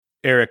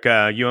Eric,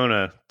 you own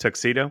a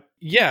tuxedo?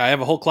 Yeah, I have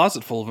a whole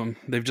closet full of them.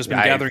 They've just been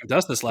gathering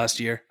dust this last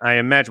year. I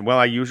imagine.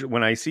 Well,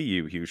 when I see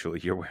you,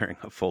 usually you're wearing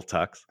a full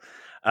tux.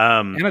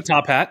 And a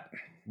top hat.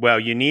 Well,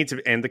 you need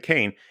to, and the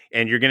cane,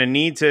 and you're going to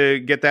need to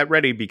get that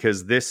ready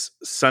because this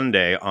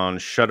Sunday on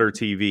Shudder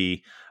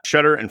TV,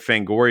 Shudder and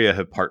Fangoria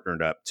have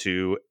partnered up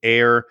to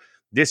air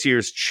this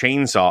year's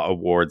Chainsaw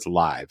Awards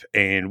live,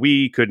 and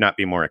we could not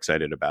be more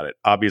excited about it.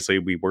 Obviously,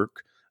 we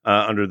work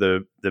under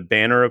the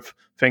banner of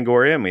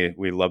Fangoria, and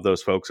we love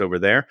those folks over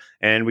there,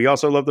 and we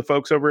also love the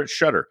folks over at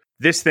Shudder.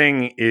 This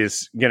thing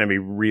is going to be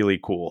really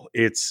cool.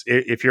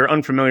 If you're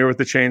unfamiliar with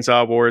the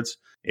Chainsaw Awards,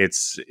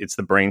 it's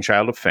the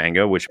brainchild of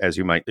Fango, which, as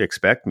you might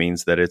expect,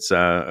 means that it's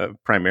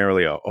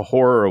primarily a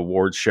horror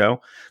awards show.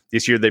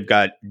 This year, they've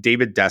got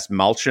David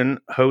Dastmalchian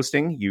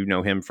hosting. You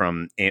know him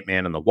from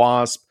Ant-Man and the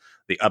Wasp,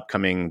 the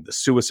upcoming The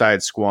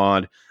Suicide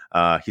Squad.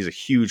 He's a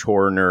huge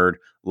horror nerd.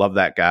 Love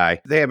that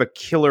guy. They have a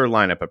killer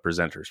lineup of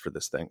presenters for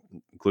this thing,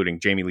 including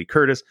Jamie Lee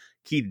Curtis,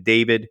 Keith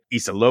David,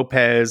 Issa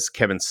Lopez,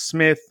 Kevin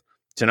Smith,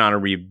 Tanana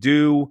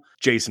Reeve-Dew,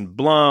 Jason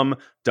Blum,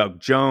 Doug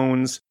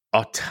Jones,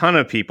 a ton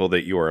of people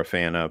that you are a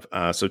fan of.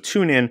 So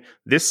tune in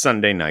this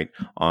Sunday night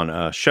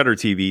on Shudder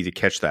TV to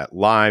catch that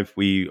live.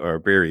 We are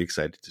very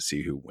excited to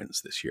see who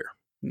wins this year.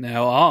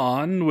 Now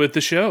on with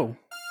the show.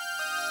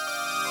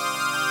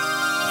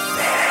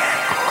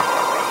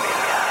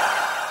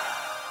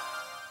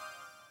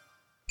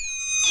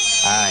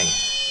 Hi.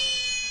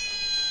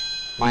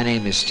 My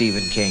name is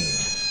Stephen King.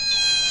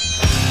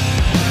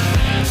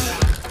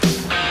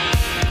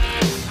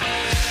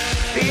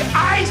 The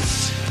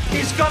ice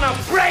is gonna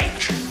break!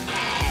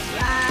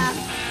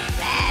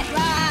 Bad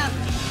Rob!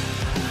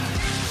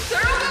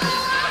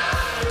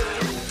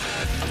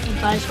 You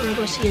guys wanna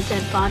go see a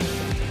dead body?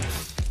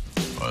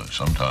 Well,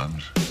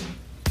 sometimes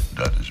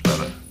that is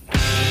better.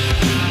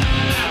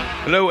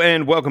 Hello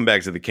and welcome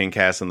back to the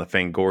Kingcast on the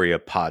Fangoria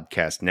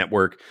Podcast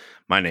Network.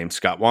 My name's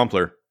Scott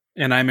Wampler.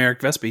 And I'm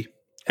Eric Vespi.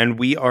 And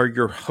we are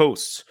your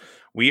hosts.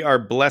 We are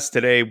blessed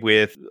today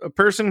with a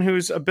person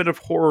who's a bit of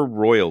horror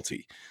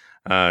royalty.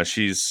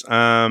 She's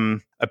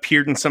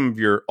appeared in some of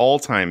your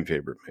all-time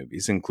favorite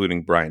movies,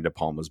 including Brian De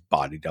Palma's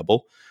Body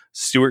Double,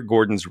 Stuart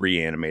Gordon's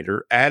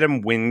Reanimator,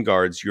 Adam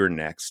Wingard's You're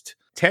Next,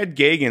 Ted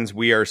Gagan's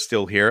We Are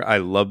Still Here. I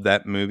love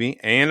that movie,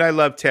 and I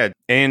love Ted.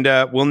 And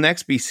will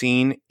next be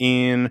seen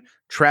in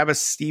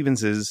Travis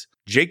Stevens's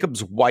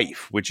Jacob's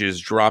Wife, which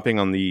is dropping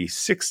on the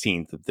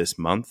 16th of this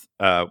month.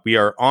 We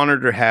are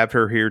honored to have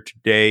her here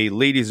today.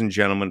 Ladies and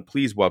gentlemen,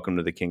 please welcome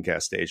to the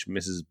Kingcast stage,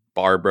 Mrs.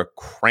 Barbara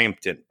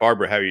Crampton.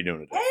 Barbara, how are you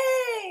doing today?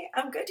 Hey,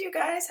 I'm good, you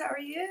guys. How are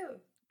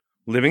you?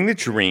 Living the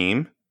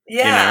dream.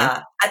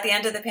 Yeah, at the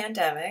end of the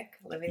pandemic.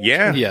 Living the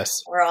dream.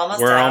 Yes. We're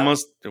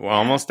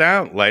almost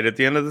out. Light at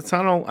the end of the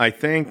tunnel, I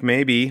think,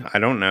 maybe. I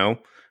don't know.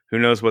 Who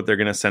knows what they're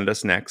going to send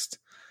us next.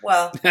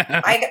 Well,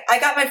 I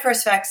got my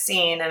first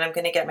vaccine, and I'm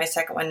going to get my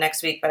second one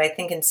next week. But I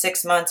think in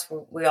 6 months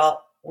we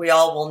all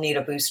will need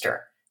a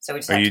booster. So we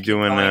just have to keep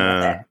going with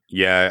it.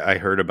 Yeah, I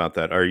heard about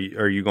that. Are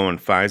you going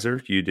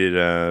Pfizer? You did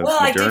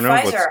Moderna? I did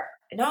Pfizer.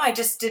 No, I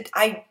just did.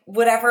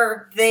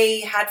 Whatever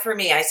they had for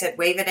me, I said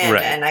wave it in,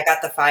 and I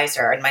got the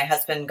Pfizer, and my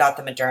husband got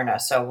the Moderna.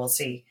 So we'll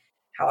see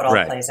how it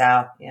all plays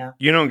out. Yeah,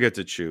 you don't get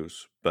to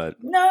choose, but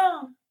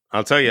no,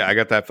 I'll tell you, I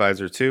got that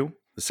Pfizer too.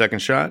 The second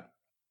shot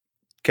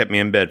kept me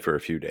in bed for a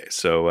few days.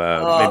 So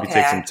maybe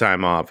take some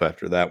time off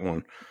after that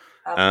one.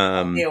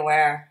 I'll be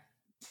aware.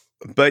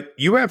 But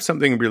you have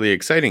something really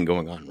exciting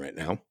going on right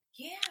now.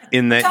 Yeah.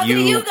 In that talking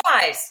to you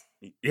guys.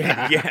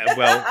 Yeah.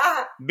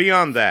 Well,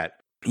 beyond that,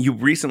 you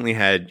recently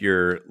had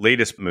your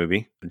latest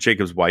movie,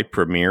 Jacob's Wife,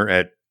 premiere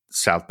at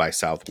South by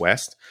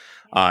Southwest.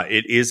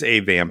 It is a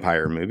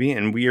vampire movie,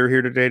 and we are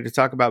here today to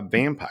talk about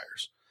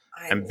vampires.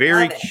 I'm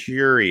very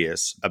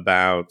curious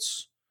about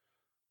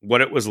what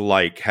it was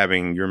like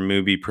having your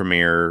movie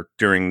premiere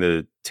during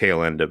the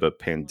tail end of a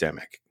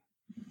pandemic.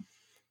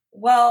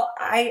 Well,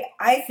 I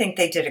think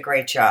they did a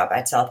great job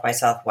at South by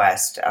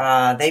Southwest.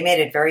 They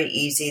made it very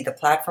easy. The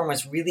platform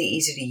was really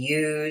easy to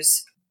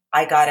use.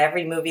 I got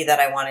every movie that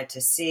I wanted to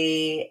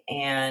see,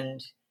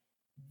 and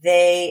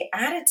they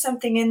added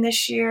something in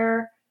this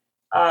year.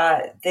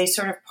 They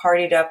sort of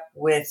partnered up,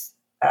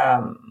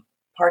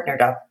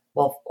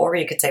 well, or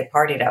you could say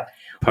partied up.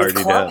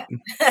 Partied up.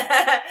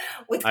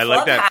 With I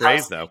like that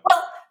phrase, though.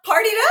 Well,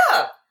 partied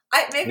up.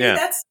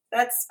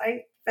 That's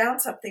I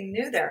found something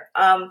new there.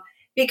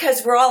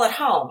 Because we're all at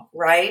home,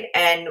 right?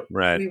 And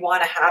we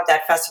want to have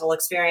that festival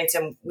experience,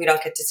 and we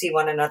don't get to see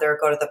one another or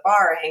go to the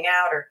bar or hang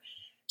out or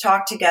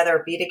talk together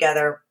or be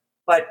together.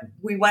 But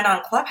we went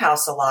on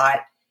Clubhouse a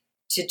lot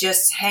to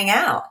just hang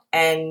out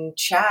and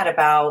chat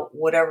about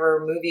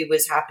whatever movie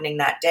was happening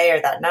that day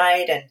or that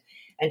night,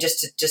 and just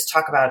to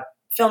talk about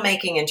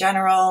filmmaking in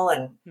general,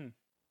 and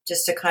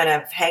just to kind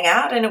of hang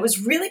out. And it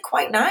was really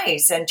quite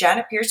nice. And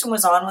Janet Pearson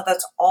was on with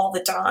us all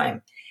the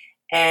time.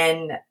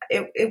 And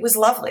it was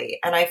lovely.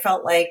 And I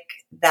felt like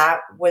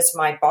that was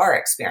my bar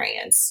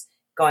experience,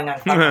 going on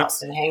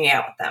Clubhouse and hanging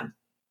out with them.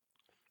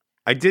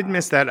 I did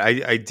miss that.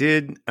 I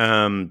did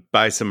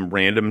buy some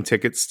random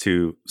tickets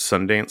to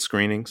Sundance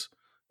screenings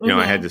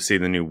I had to see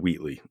the new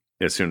Wheatley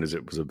as soon as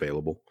it was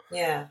available.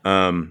 Yeah.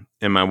 And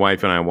my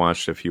wife and I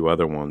watched a few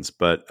other ones,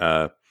 but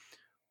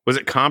was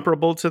it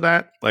comparable to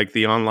that, like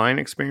the online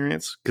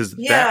experience? Because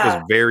that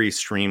was very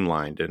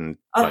streamlined, and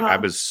I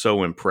was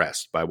so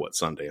impressed by what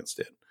Sundance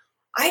did.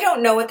 I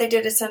don't know what they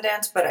did at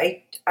Sundance, but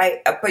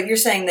but you're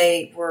saying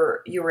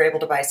you were able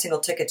to buy single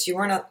tickets. You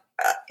weren't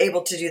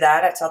able to do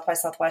that at South by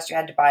Southwest. You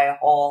had to buy a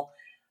whole,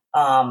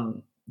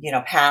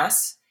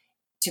 pass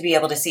to be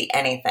able to see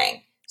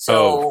anything.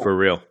 So for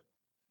real?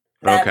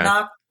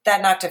 That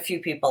knocked a few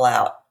people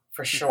out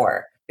for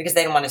sure because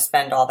they didn't want to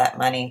spend all that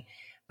money.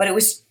 But it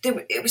was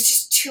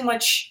just too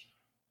much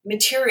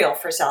material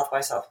for South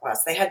by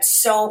Southwest. They had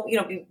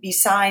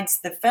besides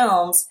the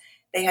films,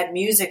 they had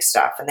music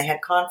stuff and they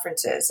had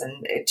conferences,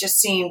 and it just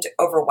seemed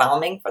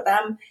overwhelming for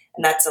them.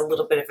 And that's a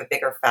little bit of a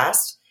bigger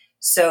fest.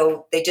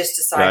 So they just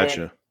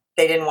decided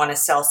they didn't want to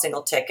sell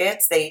single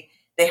tickets. They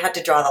had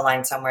to draw the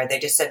line somewhere. They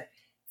just said,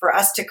 for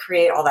us to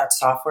create all that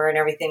software and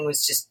everything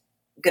was just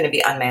going to be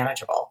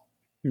unmanageable.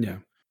 Yeah.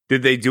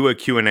 Did they do a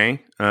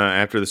Q&A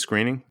after the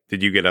screening?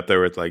 Did you get up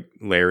there with like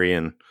Larry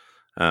and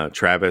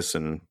Travis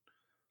and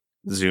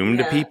Zoom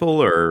to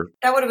people, or?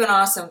 That would have been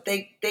awesome.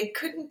 They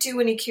couldn't do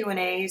any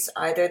Q&As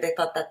either. They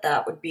thought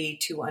that would be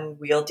too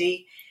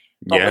unwieldy.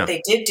 But what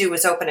they did do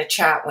was open a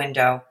chat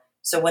window.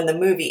 So when the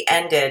movie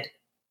ended,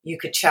 you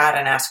could chat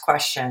and ask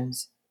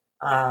questions.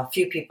 A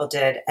few people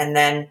did. And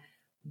then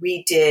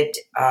we did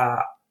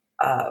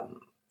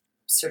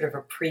sort of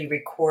a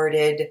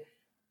pre-recorded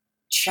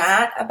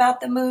chat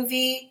about the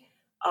movie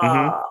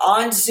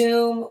on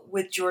Zoom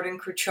with Jordan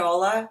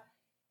Cruciola.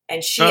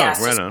 And she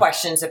asked us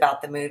questions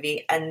about the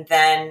movie. And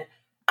then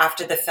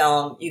after the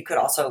film, you could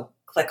also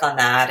click on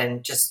that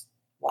and just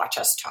watch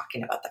us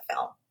talking about the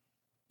film.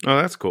 Oh,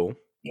 that's cool.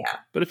 Yeah.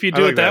 But if you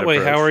do it that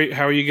way, how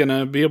are you going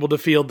to be able to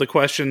field the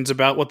questions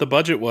about what the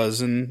budget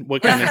was and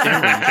what kind of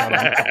camera you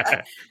shot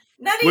on?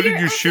 What did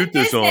you shoot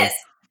this on?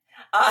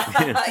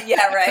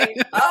 Yeah, right.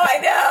 Oh, I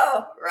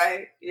know.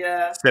 Right.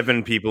 Yeah.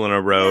 7 people in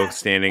a row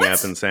standing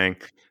up and saying,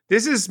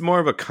 this is more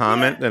of a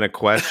comment than a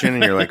question.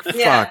 And you're like,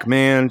 fuck,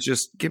 man,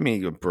 just give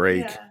me a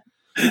break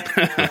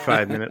for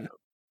 5 minutes.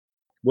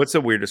 What's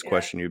the weirdest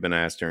question you've been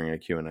asked during a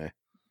Q&A?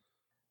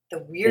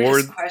 The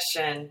weirdest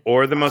question.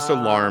 Or the most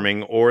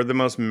alarming or the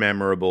most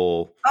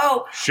memorable.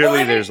 Oh.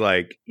 Surely there's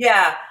like.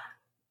 Yeah.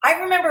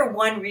 I remember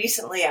one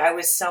recently. I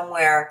was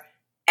somewhere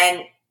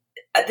and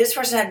this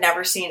person had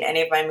never seen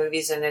any of my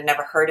movies and had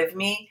never heard of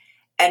me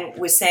and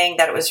was saying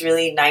that it was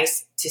really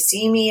nice to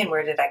see me and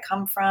where did I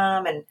come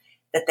from and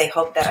that they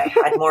hoped that I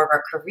had more of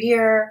a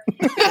career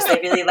because they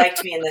really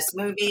liked me in this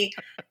movie.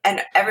 And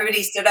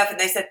everybody stood up and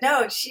they said,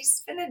 no,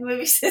 she's been in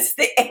movies since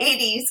the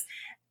 80s.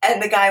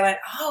 And the guy went,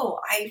 oh,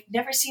 I've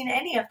never seen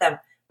any of them.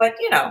 But,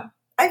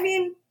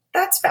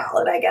 that's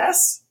valid, I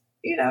guess.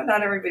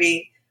 Not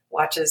everybody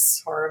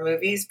watches horror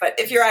movies, but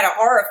if you're at a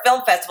horror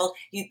film festival,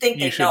 you'd think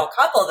they'd know a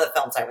couple of the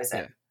films I was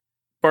in.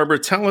 Barbara,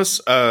 tell us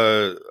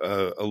a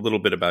little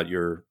bit about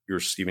your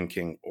Stephen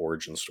King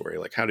origin story.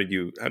 Like, how did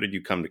you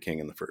come to King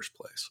in the first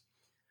place?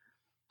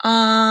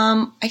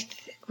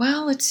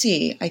 Let's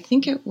see. I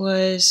think it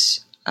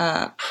was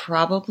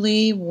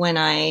probably when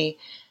I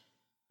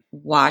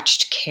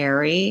watched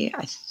Carrie.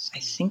 I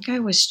think I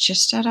was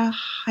just out of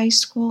high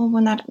school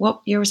when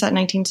what year was that?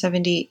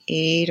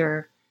 1978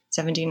 or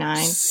 79?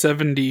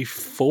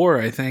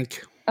 74, I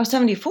think. Oh,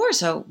 74.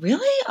 So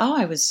really? Oh,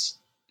 I was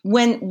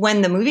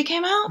when the movie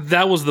came out?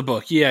 That was the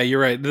book. Yeah,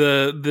 you're right.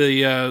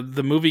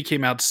 The movie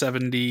came out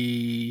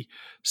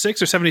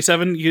 76 or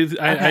 77.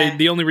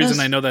 The only reason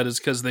I know that is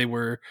because they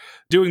were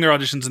doing their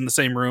auditions in the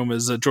same room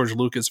as George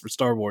Lucas for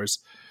Star Wars.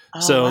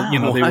 Oh,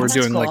 wow. They were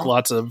doing like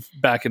lots of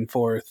back and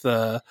forth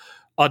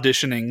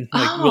auditioning.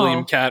 Like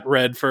William Catt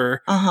read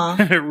for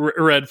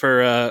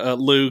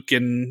Luke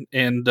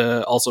and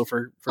also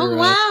for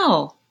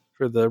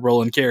for the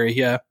role in Carrie.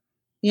 Yeah.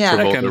 Yeah.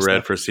 For both the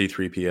read for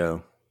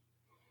C-3PO.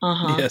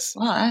 Yes.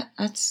 Well,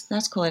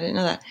 that's cool. I didn't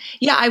know that.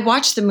 Yeah, I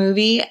watched the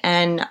movie,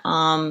 and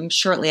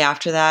shortly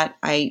after that,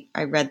 I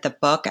read the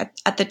book.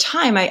 At the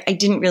time, I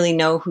didn't really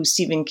know who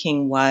Stephen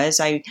King was.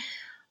 I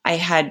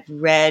had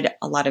read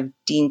a lot of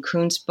Dean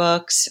Koontz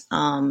books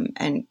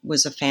and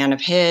was a fan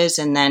of his,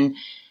 and then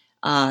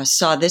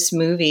saw this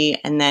movie,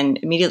 and then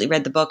immediately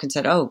read the book and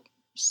said, "Oh,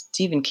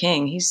 Stephen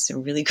King, he's a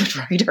really good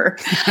writer.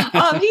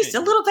 He's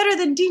a little better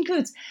than Dean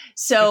Koontz."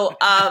 So.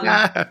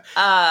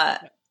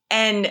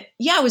 And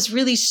yeah, I was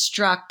really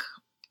struck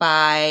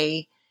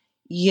by,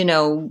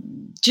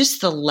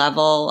 just the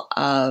level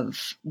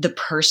of the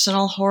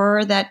personal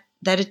horror that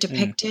it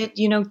depicted.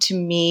 To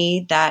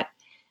me, that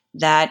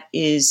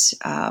is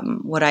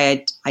what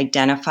I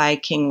identify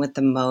King with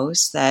the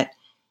most. That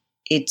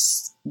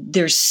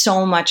there's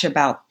so much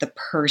about the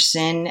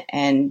person,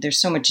 and there's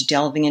so much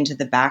delving into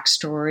the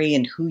backstory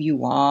and who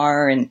you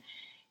are, and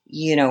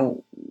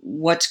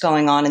what's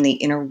going on in the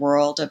inner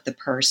world of the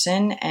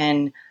person.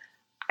 And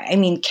I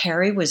mean,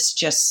 Carrie was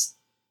just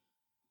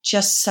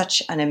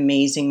such an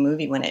amazing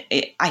movie when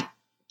I'd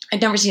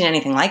never seen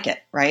anything like it.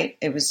 Right.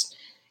 It was,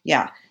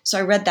 yeah. So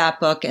I read that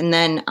book, and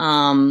then,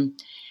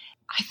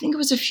 I think it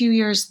was a few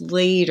years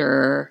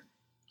later,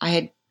 I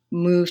had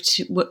moved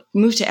to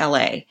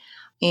LA,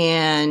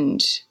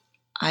 and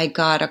I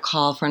got a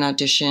call for an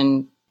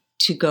audition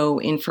to go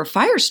in for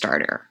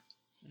Firestarter.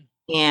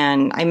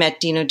 And I met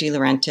Dino De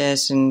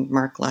Laurentiis and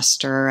Mark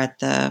Lester at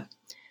the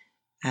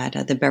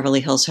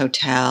Beverly Hills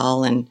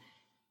Hotel, and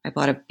I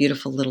bought a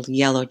beautiful little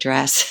yellow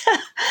dress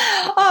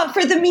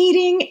for the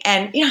meeting.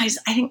 And I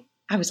think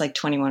I was like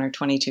 21 or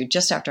 22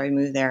 just after I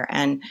moved there.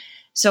 And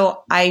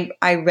so I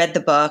read the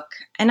book,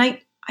 and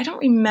I don't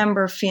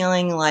remember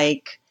feeling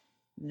like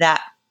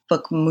that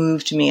book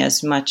moved me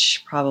as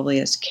much probably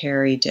as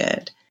Carrie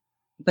did.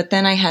 But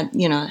then I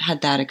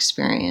had that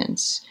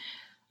experience.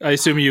 I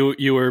assume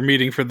you were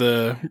meeting for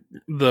the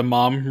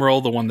mom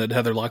role, the one that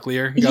Heather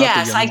Locklear got.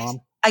 Yes, the young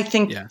mom. I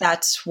think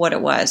that's what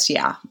it was.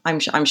 Yeah, I'm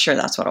sure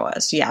that's what it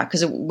was. Yeah,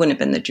 because it wouldn't have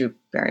been the Drew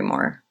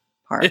Barrymore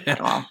part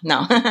at all.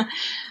 No,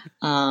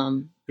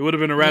 it would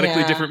have been a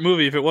radically different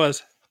movie if it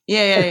was.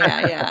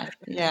 Yeah.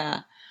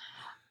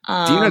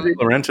 Dino De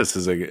Laurentiis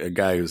is a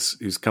guy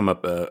who's come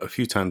up a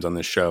few times on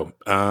this show.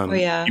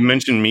 You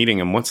mentioned meeting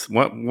him. What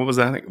was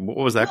that? What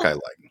was that guy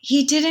like?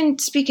 He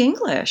didn't speak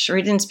English, or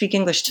he didn't speak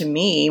English to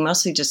me. He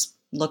mostly just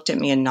looked at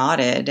me and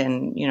nodded.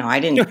 And I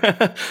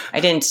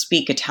didn't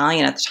speak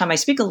Italian at the time. I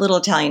speak a little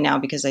Italian now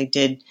because I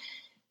did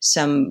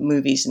some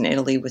movies in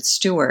Italy with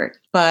Stewart,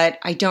 but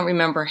I don't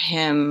remember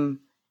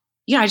him.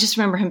 I just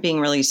remember him being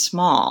really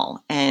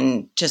small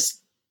and just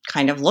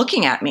kind of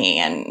looking at me,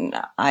 and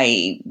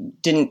I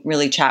didn't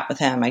really chat with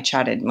him. I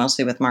chatted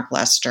mostly with Mark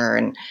Lester,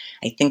 and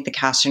I think the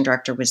casting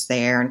director was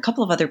there and a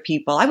couple of other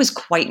people. I was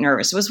quite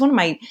nervous. It was one of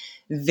my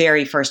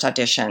very first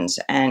auditions,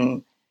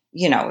 and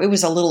it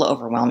was a little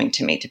overwhelming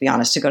to me, to be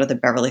honest, to go to the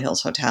Beverly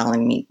Hills Hotel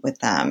and meet with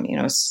them.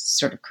 It was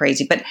sort of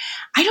crazy, but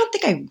I don't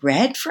think I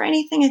read for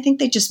anything. I think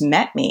they just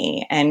met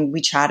me and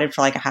we chatted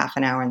for like a half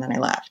an hour and then I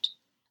left.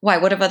 Why?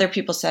 What have other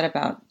people said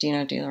about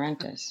Dino De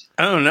Laurentiis?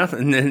 Oh,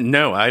 nothing.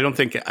 No, I don't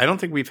think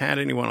we've had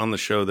anyone on the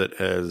show that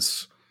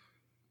has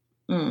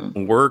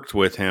worked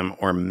with him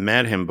or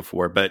met him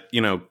before. But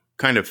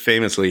kind of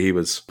famously, he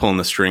was pulling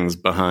the strings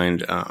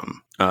behind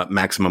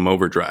Maximum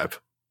Overdrive,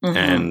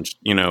 and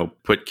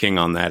put King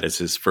on that as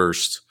his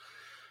first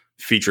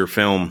feature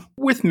film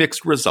with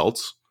mixed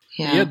results.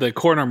 Yeah. He had the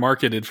corner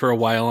marketed for a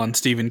while on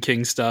Stephen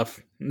King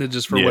stuff,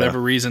 just for whatever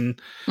reason.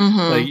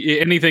 Like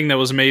anything that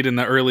was made in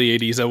the early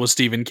 80s that was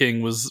Stephen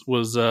King was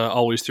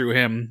always through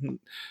him.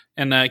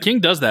 And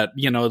King does that.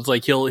 It's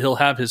like he'll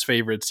have his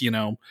favorites.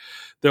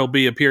 There'll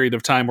be a period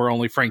of time where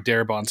only Frank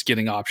Darabont's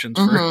getting options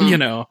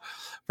for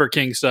for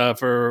King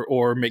stuff,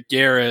 or Mick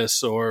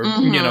Garris, or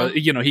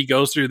he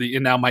goes through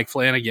and now Mike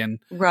Flanagan.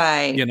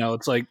 Right.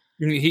 It's like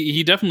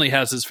he definitely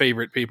has his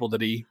favorite people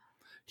that he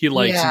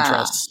likes and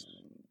trusts.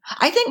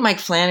 I think Mike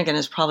Flanagan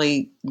is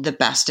probably the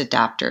best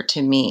adapter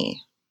to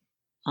me.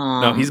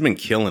 No, he's been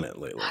killing it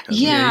lately.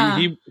 Yeah.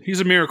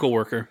 He's a miracle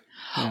worker.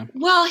 Yeah.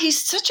 Well,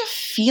 he's such a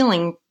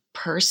feeling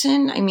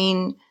person. I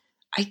mean,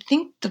 I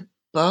think the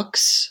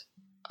books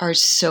are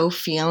so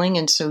feeling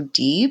and so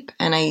deep.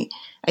 And I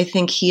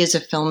think he as a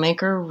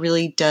filmmaker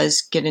really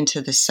does get into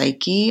the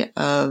psyche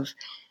of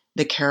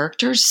the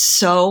characters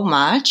so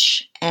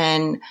much.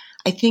 And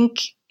I think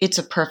it's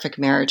a perfect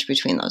marriage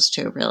between those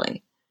two,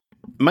 really.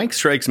 Mike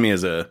strikes me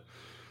as a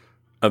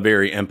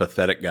very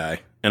empathetic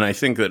guy. And I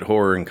think that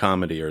horror and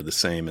comedy are the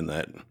same in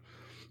that,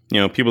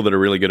 people that are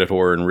really good at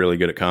horror and really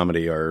good at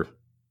comedy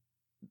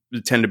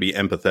tend to be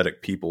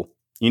empathetic people.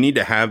 You need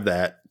to have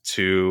that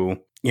to,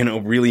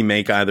 really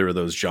make either of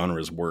those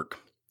genres work.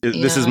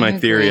 This is my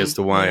theory as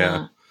to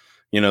why,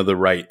 the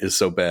right is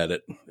so bad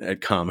at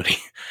comedy.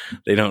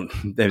 They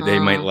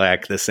might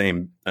lack the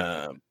same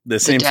sort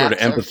of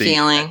empathy,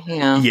 feeling,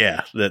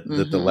 that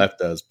the left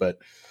does. But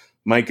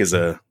Mike is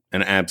an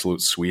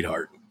absolute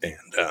sweetheart, and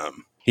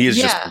he is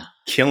just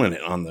killing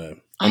it on the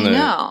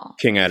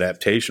King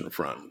adaptation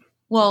front.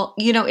 Well,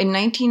 in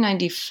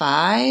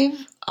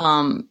 1995,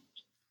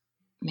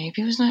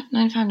 maybe it was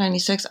 95,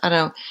 96, I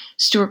don't know,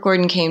 Stuart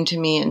Gordon came to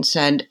me and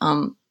said,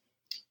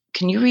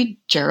 can you read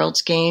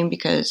Gerald's Game?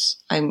 Because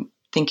I'm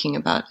thinking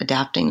about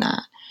adapting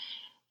that.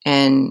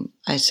 And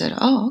I said,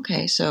 oh,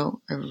 okay.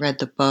 So I read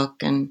the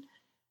book and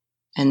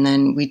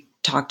then we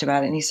talked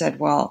about it. And he said,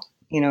 well,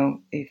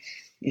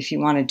 if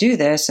you want to do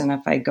this, and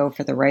if I go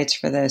for the rights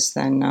for this,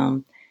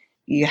 then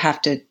you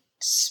have to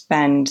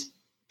spend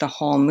the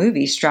whole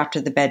movie strapped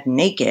to the bed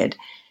naked,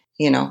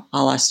 a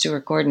la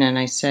Stuart Gordon. And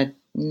I said,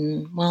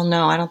 well,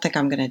 no, I don't think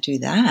I'm going to do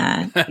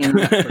that.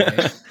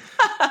 He's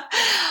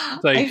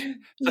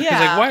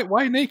like,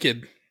 why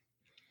naked?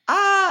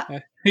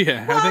 I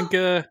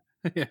think,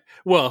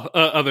 well,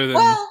 other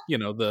than,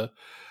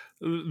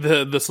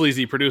 the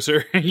sleazy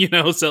producer,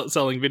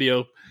 selling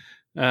video,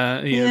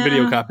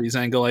 video copies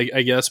angle,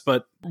 I guess.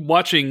 But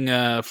watching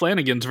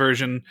Flanagan's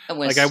version,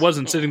 I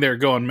wasn't sitting there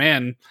going,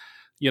 man,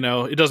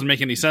 it doesn't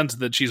make any sense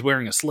that she's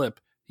wearing a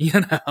slip,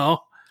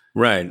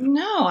 Right.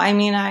 No, I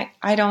mean,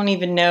 I don't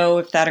even know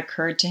if that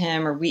occurred to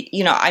him or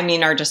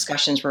our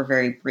discussions were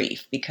very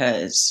brief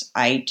because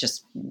I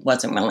just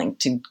wasn't willing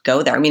to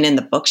go there. I mean, in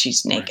the book,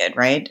 she's naked,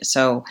 right?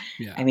 So,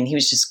 yeah. I mean, he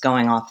was just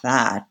going off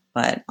that.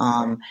 But,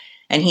 and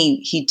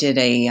he did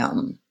a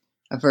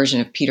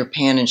version of Peter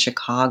Pan in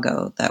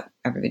Chicago that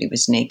everybody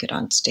was naked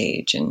on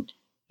stage. And,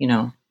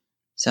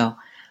 so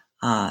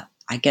I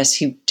guess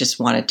he just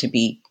wanted to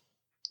be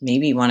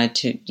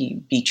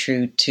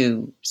true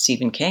to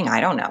Stephen King. I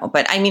don't know.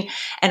 But I mean,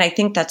 and I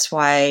think that's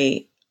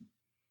why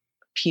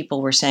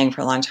people were saying for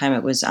a long time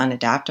it was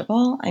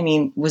unadaptable. I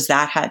mean, did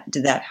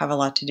that have a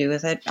lot to do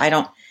with it?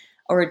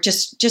 Or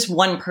just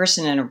one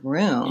person in a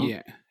room.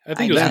 Yeah. I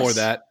think it was more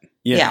that.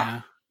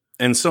 Yeah.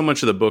 And so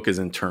much of the book is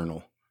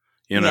internal.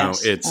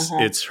 Yes.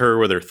 It's her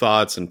with her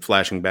thoughts and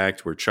flashing back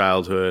to her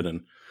childhood.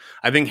 And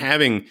I think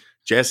having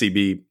Jesse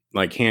be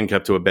like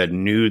handcuffed to a bed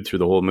nude through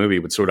the whole movie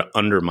would sort of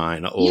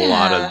undermine a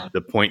lot of the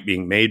point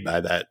being made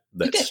by that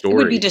story. It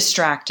would be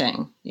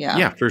distracting. Yeah.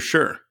 Yeah, for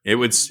sure. It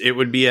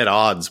would be at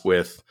odds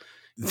with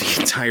the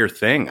entire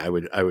thing, I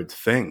would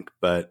think.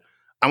 But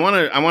I want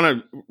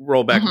to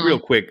roll back real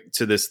quick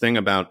to this thing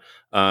about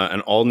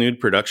an all nude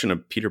production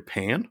of Peter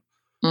Pan.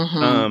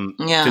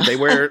 Mm-hmm. Did they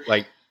wear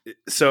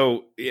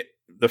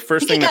the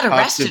first thing that got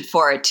arrested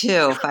for it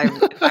too, if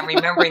I'm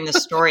remembering the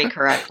story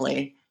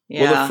correctly.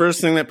 Yeah. Well, the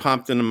first thing that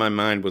popped into my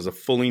mind was a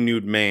fully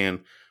nude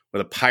man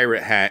with a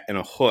pirate hat and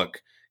a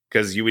hook,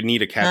 because you would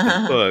need a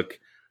Captain Hook.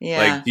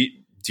 Yeah. Like,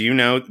 do you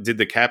know? Did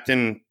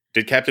Captain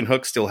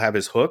Hook still have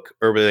his hook,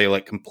 or were they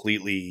like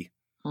completely?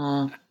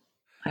 I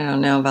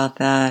don't know about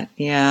that.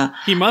 Yeah,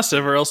 he must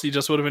have, or else he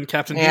just would have been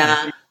Captain.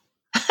 Yeah.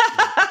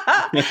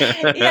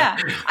 Yeah,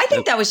 I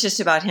think that was just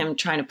about him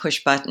trying to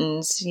push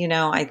buttons.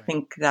 I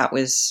think that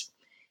was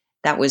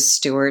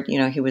Stewart.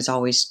 He was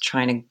always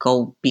trying to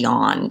go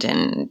beyond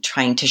and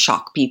trying to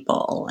shock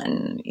people.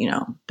 And,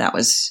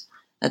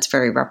 that's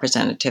very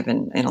representative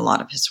in a lot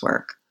of his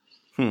work.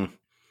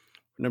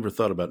 Never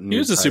thought about he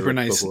was a super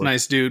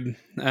nice dude.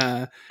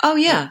 Oh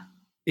yeah.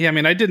 Yeah. I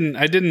mean, I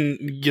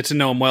didn't get to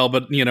know him well,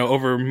 but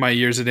over my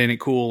years at Ain't It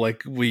Cool,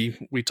 like we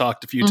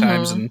talked a few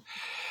times, and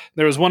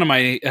there was one of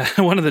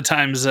the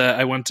times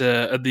I went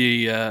to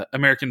the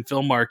American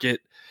Film Market,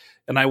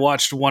 and I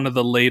watched one of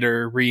the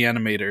later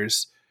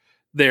Reanimators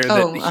there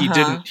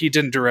that he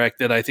didn't direct,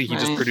 that I think he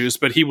just produced,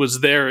 but he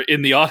was there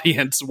in the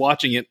audience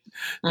watching it.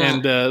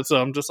 And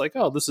so I'm just like,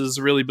 oh, this is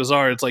really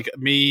bizarre. It's like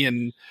me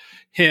and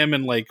him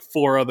and like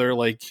four other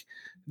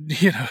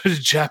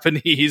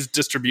Japanese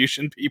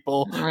distribution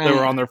people that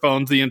were on their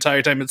phones the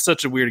entire time. It's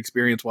such a weird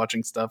experience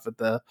watching stuff at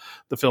the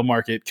film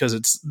market, because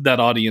it's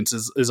that audience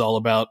is all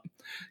about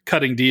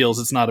cutting deals.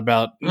 It's not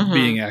about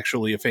being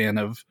actually a fan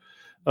of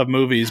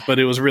movies. But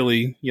it was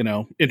really,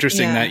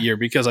 interesting that year,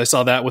 because I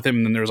saw that with him,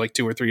 and then there was like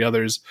 2 or 3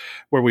 others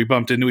where we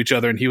bumped into each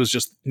other, and he was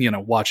just,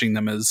 watching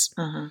them as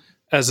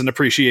an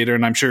appreciator.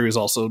 And I'm sure he was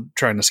also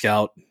trying to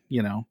scout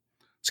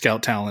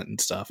talent and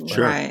stuff. But.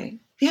 Right.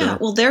 Yeah. Sure.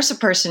 Well, there's a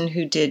person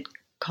who did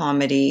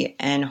comedy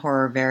and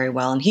horror very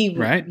well. And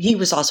he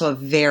was also a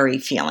very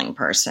feeling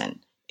person,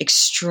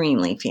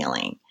 extremely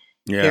feeling,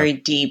 very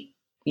deep,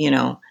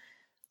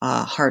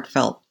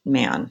 heartfelt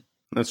man.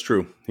 That's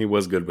true. He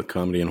was good with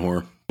comedy and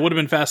horror. I would have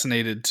been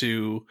fascinated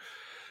to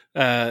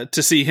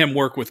see him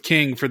work with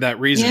King for that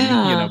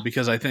reason,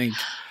 because I think,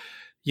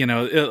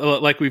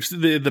 like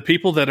the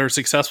people that are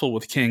successful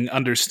with King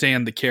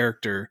understand the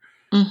character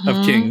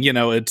of King.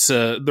 It's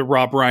the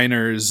Rob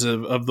Reiners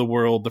of the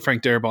world, the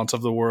Frank Darabont's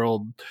of the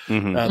world,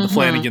 the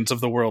Flanagans of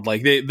the world.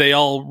 Like they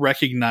all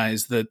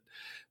recognize that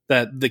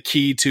the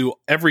key to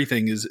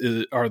everything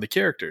are the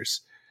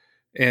characters.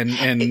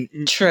 And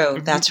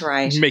true, that's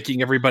right.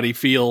 Making everybody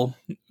feel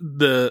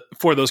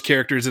for those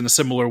characters in a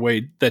similar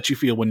way that you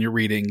feel when you're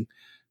reading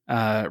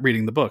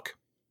the book.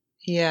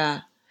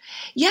 Yeah,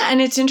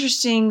 and it's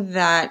interesting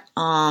that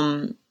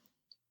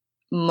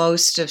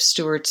most of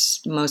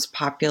Stewart's most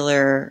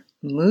popular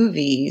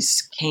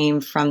movies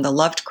came from the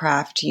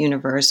Lovecraft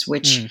universe,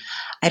 which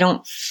I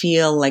don't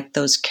feel like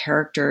those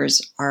characters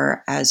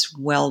are as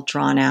well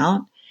drawn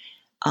out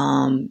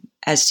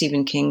as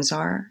Stephen King's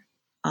are.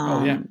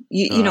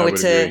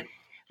 It's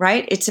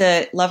it's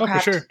a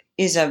Lovecraft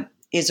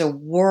is a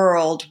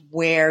world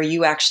where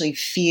you actually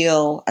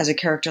feel as a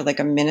character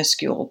like a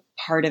minuscule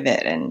part of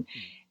it, and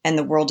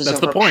the world is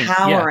overpowering.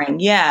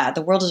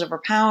 The world is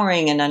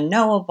overpowering and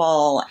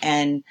unknowable,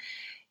 and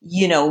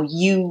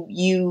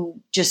you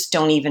just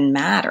don't even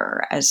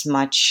matter as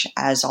much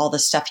as all the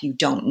stuff you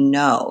don't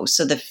know.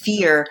 So the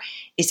fear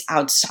is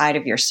outside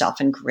of yourself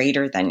and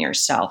greater than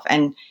yourself.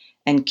 And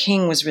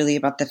King was really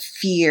about the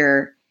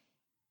fear.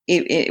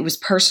 It was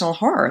personal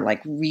horror,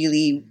 like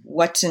really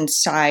what's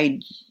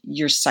inside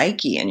your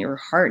psyche and your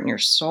heart and your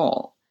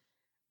soul.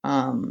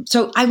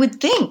 So I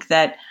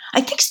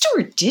think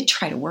Stewart did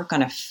try to work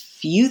on a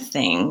few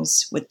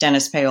things with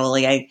Dennis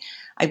Paoli.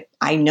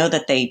 I know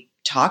that they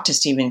talked to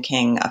Stephen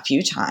King a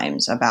few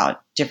times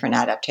about different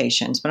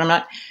adaptations, but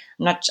I'm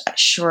not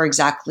sure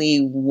exactly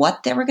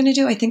what they were going to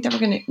do. I think they were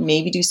going to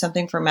maybe do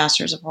something for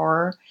Masters of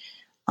Horror.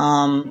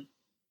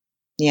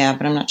 Yeah,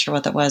 but I'm not sure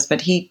what that was.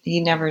 But he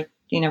never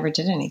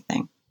did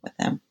anything with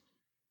them.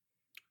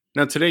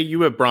 Now, today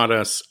you have brought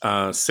us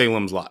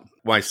Salem's Lot.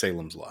 Why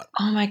Salem's Lot?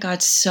 Oh, my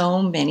God,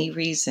 so many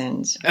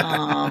reasons.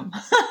 I'm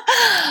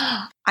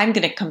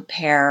going to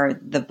compare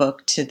the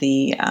book to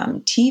the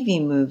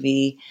TV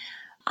movie.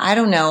 I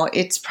don't know.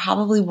 It's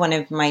probably one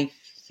of my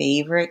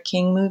favorite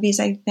King movies,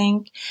 I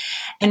think.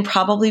 And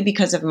probably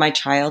because of my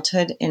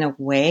childhood in a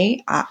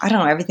way. I don't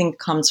know. Everything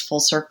comes full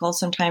circle.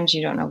 Sometimes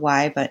you don't know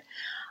why. But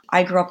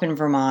I grew up in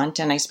Vermont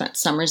and I spent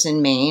summers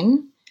in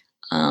Maine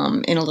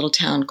in a little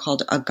town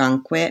called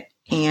Ogunquit.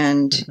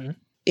 And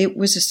it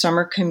was a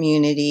summer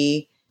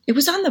community. It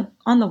was on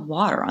the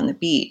water, on the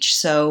beach.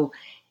 So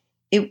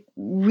it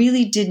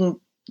really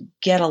didn't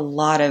get a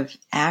lot of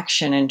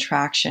action and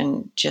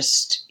traction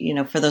just,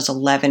 for those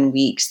 11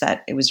 weeks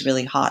that it was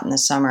really hot in the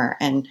summer.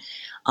 And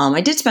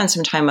I did spend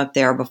some time up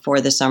there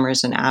before the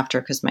summers and after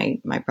because my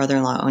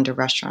brother-in-law owned a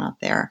restaurant up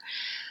there.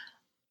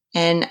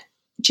 And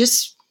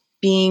just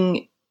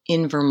being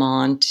in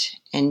Vermont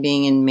and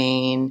being in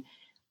Maine,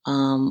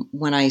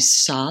 when I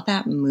saw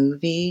that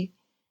movie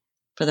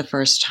for the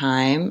first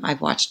time,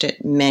 I've watched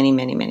it many,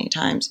 many, many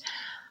times.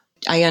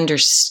 I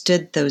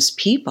understood those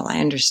people. I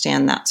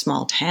understand that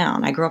small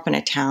town. I grew up in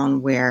a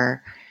town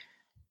where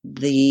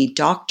the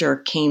doctor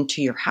came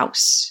to your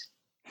house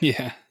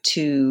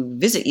to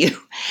visit you.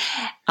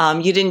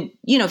 You didn't,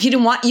 if you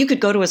didn't want, you could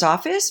go to his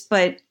office,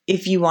 but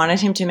if you wanted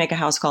him to make a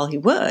house call, he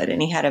would.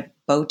 And he had a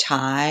bow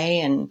tie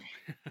and,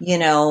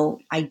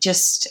 I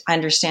just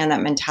understand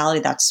that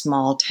mentality, that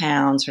small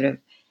town sort of,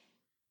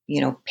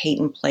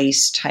 Peyton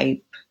Place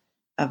type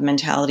of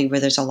mentality where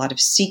there's a lot of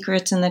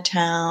secrets in the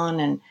town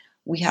and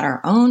we had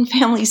our own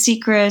family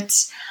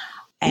secrets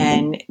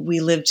and we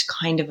lived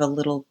kind of a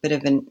little bit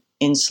of an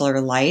insular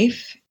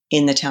life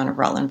in the town of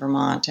Rutland,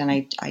 Vermont. And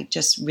I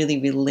just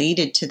really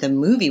related to the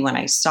movie when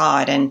I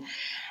saw it. And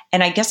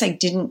I guess I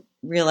didn't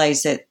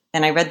realize it.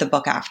 And I read the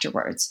book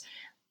afterwards,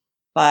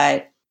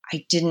 but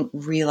I didn't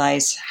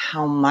realize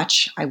how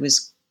much I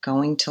was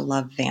going to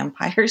love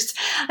vampires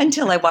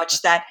until I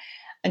watched that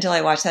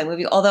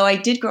movie. Although I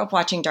did grow up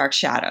watching Dark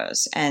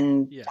Shadows,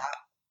 and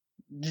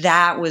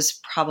that was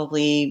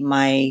probably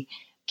my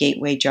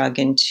gateway drug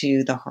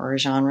into the horror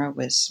genre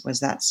was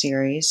that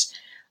series.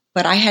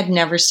 But I had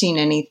never seen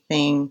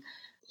anything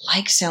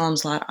like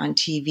Salem's Lot on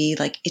TV.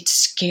 Like, it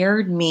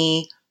scared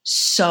me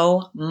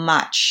so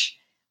much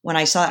when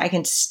I saw it. I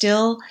can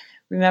still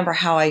remember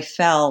how I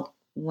felt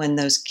when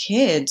those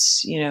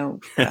kids,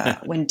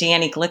 when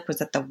Danny Glick was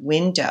at the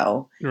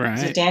window. Right.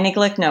 Was it Danny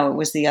Glick? No, it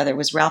was the other. It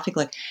was Ralphie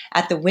Glick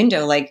at the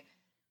window. Like,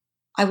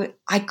 I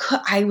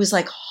was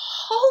like,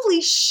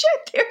 holy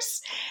shit,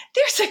 there's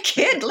a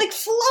kid like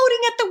floating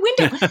at the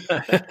window.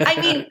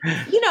 I mean,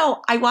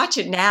 I watch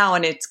it now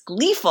and it's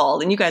gleeful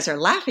and you guys are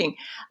laughing.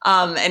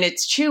 And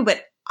it's true,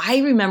 but I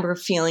remember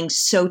feeling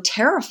so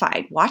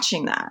terrified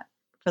watching that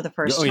for the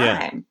first time.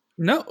 Yeah.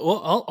 No,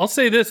 well, I'll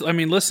say this. I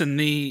mean, listen,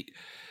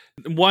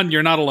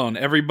 you're not alone.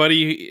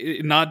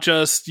 Everybody, not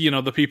just,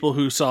 the people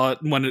who saw it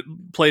when it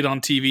played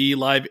on TV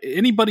live,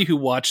 anybody who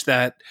watched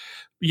that,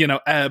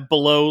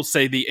 below,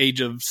 say, the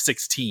age of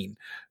 16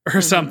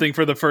 or something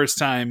for the first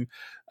time,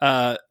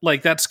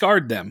 like that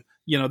scarred them.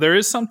 There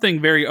is something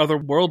very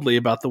otherworldly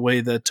about the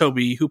way that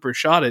Tobe Hooper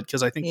shot it,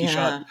 because I think he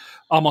shot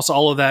almost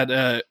all of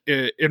that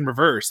in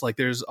reverse. Like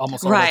there's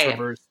almost all that's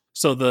reverse.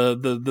 So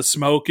the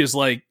smoke is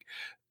like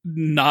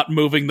not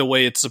moving the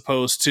way it's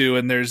supposed to,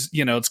 and there's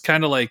it's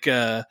kind of like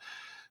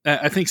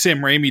I think Sam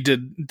Raimi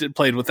did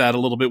played with that a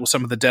little bit with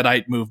some of the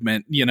Deadite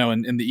movement,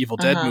 in the Evil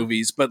Dead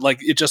movies, but like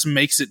it just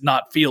makes it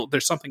not feel,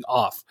 there's something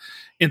off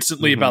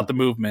instantly about the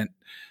movement.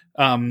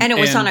 And it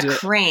was on a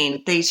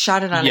crane. They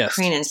shot it on a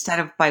crane instead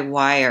of by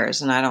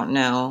wires, and I don't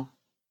know.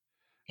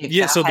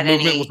 So the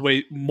movement was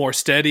way more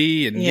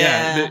steady, and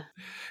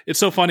it's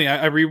so funny.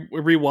 I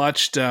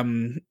rewatched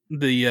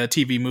the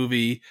TV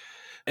movie,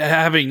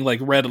 having like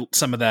read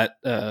some of that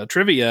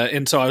trivia,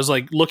 and so I was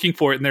like looking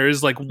for it, and there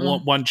is like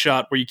one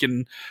shot where you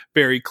can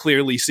very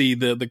clearly see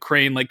the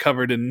crane like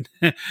covered in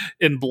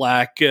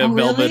black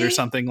velvet or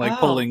something, like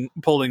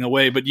pulling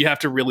away, but you have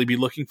to really be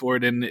looking for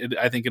it, and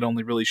I think it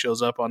only really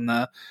shows up on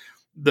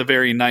the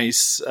very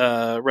nice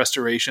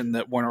restoration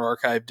that Warner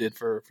Archive did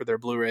for their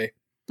Blu-ray.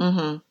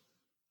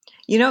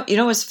 You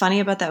know what's funny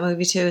about that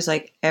movie too is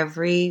like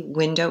every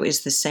window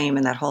is the same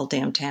in that whole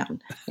damn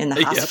town. In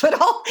the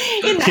hospital,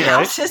 in the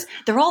houses,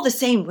 they're all the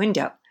same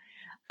window.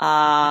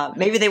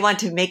 Maybe they want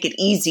to make it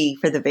easy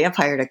for the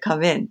vampire to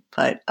come in,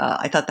 but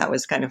I thought that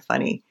was kind of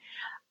funny.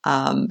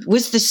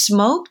 Was the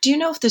smoke? Do you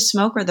know if the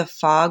smoke or the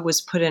fog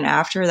was put in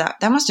after that?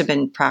 That must have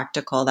been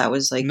practical. That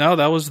was like no,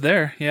 that was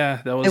there.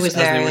 Yeah, that was as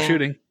there, they were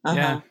shooting.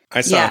 Yeah,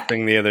 I saw a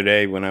thing the other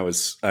day when I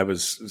was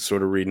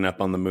sort of reading up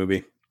on the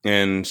movie,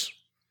 and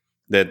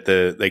that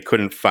they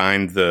couldn't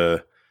find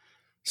the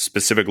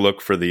specific look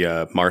for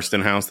the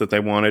Marston house that they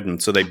wanted,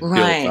 and so they built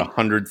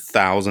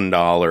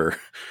 $100,000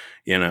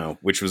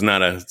 which was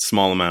not a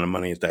small amount of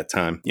money at that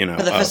time,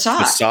 for the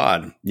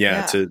facade.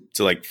 Yeah. To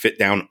like fit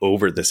down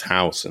over this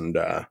house. And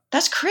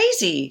that's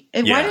crazy.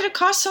 And why did it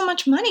cost so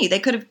much money? They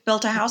could have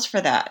built a house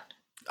for that.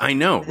 I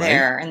know,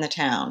 there in the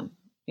town.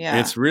 Yeah.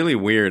 It's really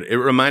weird. It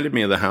reminded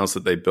me of the house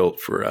that they built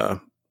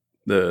for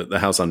the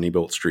house on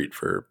Neibolt Street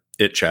for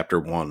It Chapter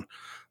 1.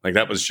 Like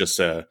that was just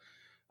a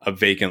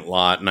vacant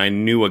lot. And I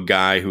knew a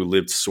guy who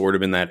lived sort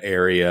of in that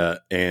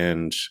area,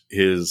 and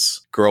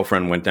his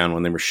girlfriend went down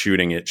when they were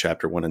shooting It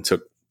Chapter 1 and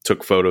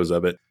took photos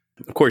of it.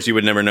 Of course, you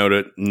would never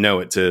know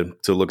it to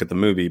look at the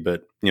movie,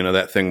 but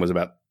that thing was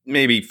about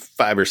maybe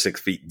 5 or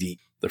 6 feet deep.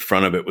 The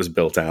front of it was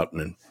built out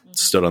and it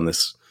stood on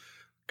this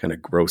kind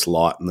of gross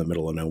lot in the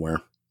middle of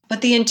nowhere.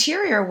 But the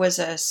interior was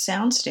a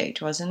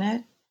soundstage, wasn't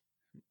it?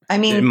 I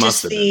mean,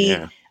 just of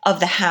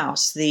the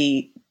house,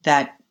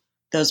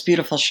 those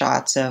beautiful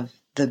shots of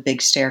the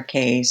big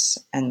staircase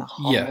and the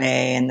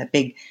hallway and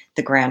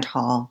the grand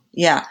hall.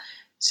 Yeah.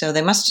 So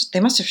they must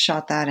have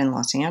shot that in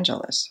Los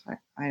Angeles.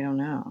 I don't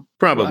know.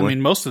 Probably. Well, I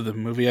mean, most of the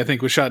movie I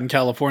think was shot in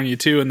California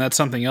too, and that's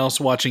something else.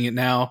 Watching it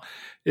now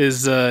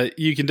is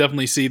you can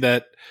definitely see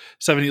that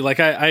 70. Like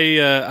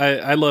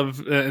I love,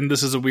 and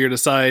this is a weird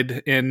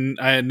aside, and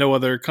I had no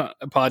other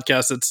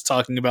podcast that's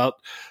talking about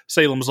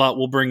Salem's Lot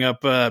will bring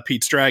up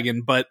Pete's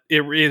Dragon, but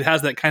it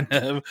has that kind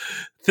of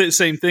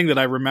same thing that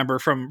I remember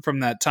from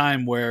that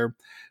time where.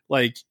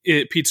 Like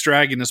Pete's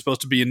Dragon is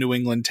supposed to be a New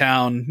England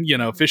town,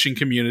 fishing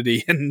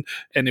community, and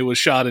it was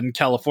shot in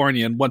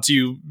California. And once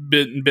you've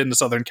been to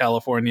Southern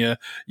California,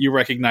 you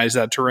recognize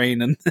that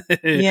terrain and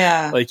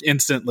like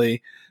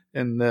instantly.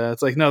 And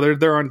it's like, no,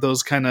 there aren't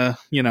those kind of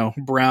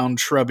brown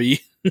shrubby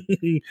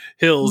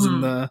hills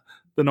in the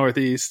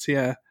Northeast.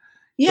 Yeah.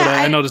 But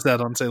I noticed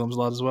that on Salem's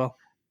Lot as well.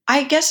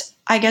 I guess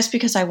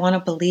because I want to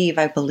believe.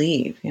 I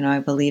believe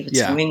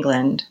it's New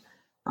England.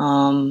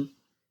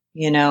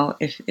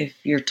 If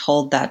you're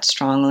told that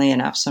strongly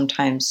enough,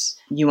 sometimes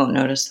you won't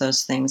notice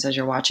those things as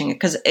you're watching it,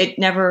 because that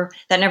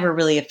never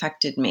really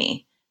affected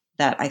me.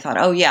 That I thought,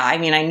 oh yeah, I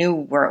mean, I knew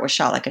where it was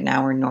shot, like an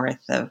hour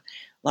north of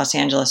Los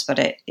Angeles,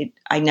 but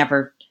I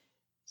never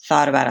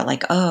thought about it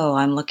like, oh,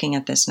 I'm looking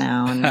at this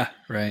now, and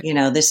right.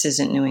 This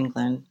isn't New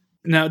England.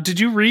 Now, did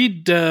you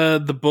read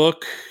the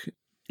book?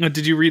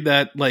 Did you read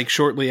that like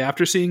shortly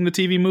after seeing the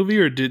TV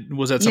movie, or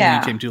was that something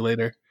you came to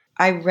later?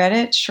 I read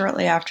it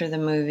shortly after the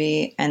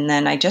movie, and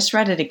then I just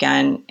read it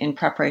again in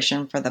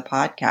preparation for the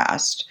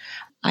podcast.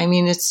 I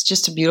mean, it's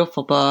just a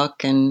beautiful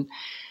book, and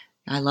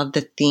I love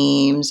the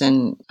themes,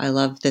 and I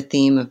love the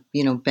theme of,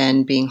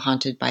 Ben being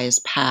haunted by his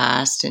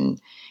past and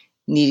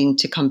needing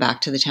to come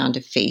back to the town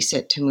to face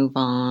it, to move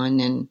on,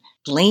 and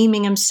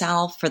blaming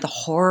himself for the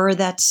horror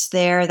that's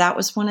there. That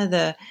was one of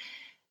the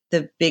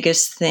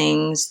biggest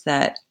things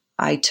that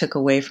I took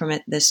away from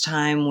it this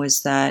time,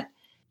 was that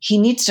he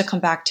needs to come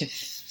back to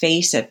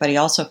face it, but he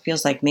also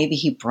feels like maybe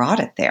he brought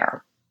it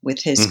there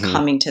with his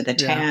coming to the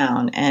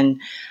town.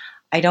 And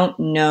I don't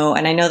know.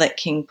 And I know that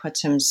King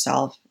puts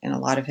himself in a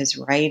lot of his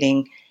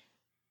writing,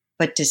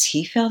 but does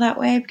he feel that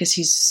way? Because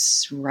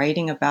he's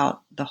writing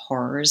about the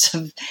horrors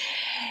of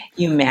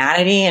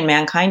humanity and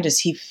mankind. Does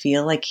he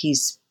feel like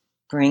he's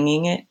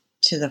bringing it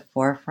to the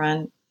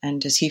forefront?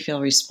 And does he feel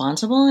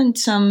responsible in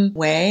some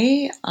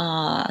way?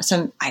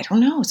 Some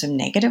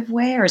negative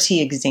way? Or is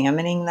he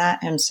examining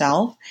that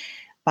himself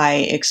by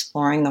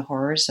exploring the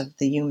horrors of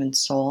the human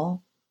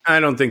soul? I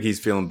don't think he's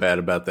feeling bad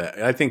about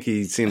that. I think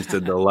he seems to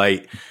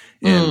delight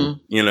in,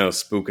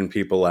 spooking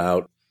people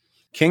out.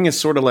 King is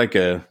sort of like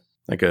a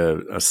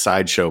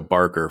sideshow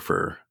Barker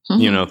for,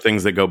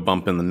 things that go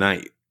bump in the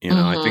night.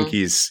 I think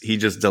he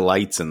just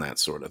delights in that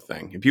sort of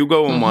thing. If you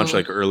go and watch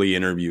like early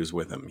interviews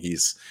with him,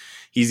 he's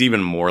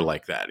even more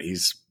like that.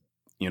 He's,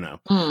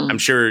 I'm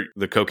sure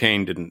the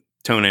cocaine didn't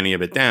tone any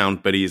of it down,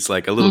 but he's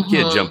like a little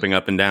kid jumping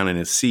up and down in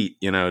his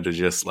seat, to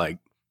just like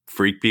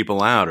freak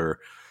people out or,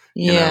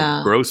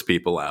 gross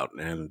people out.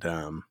 And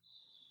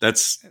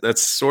that's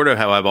sort of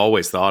how I've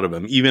always thought of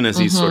him, even as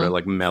he's sort of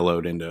like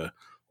mellowed into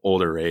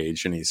older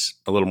age and he's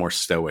a little more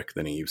stoic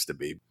than he used to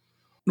be.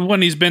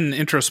 When he's been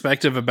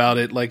introspective about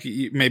it, like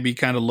maybe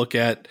kind of look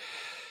at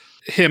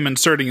him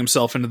inserting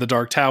himself into the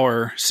Dark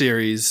Tower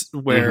series,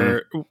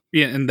 where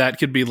and that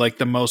could be like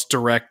the most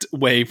direct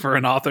way for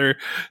an author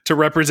to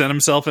represent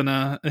himself in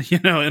a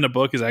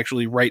book, is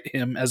actually write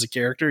him as a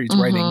character. He's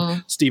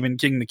writing Stephen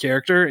King the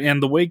character,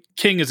 and the way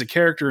King as a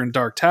character in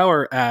Dark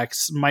Tower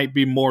acts might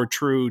be more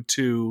true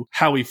to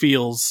how he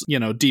feels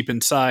deep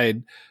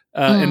inside,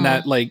 in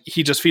that like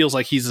he just feels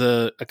like he's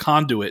a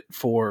conduit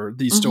for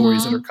these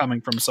stories that are coming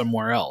from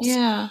somewhere else.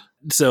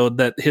 So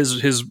that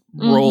his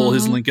role,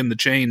 his link in the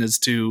chain, is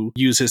to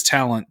use his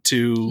talent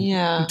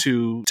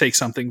to take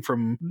something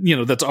from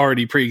that's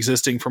already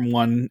pre-existing from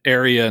one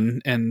area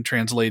and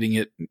translating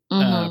it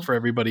for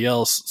everybody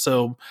else.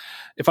 So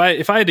if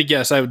I had to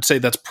guess, I would say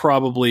that's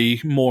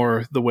probably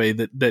more the way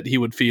that he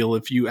would feel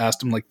if you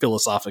asked him like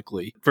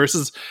philosophically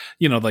versus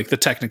like the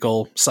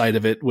technical side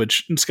of it,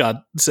 which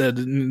Scott said,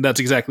 and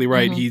that's exactly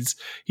right.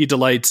 He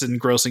delights in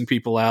grossing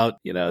people out.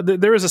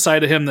 There is a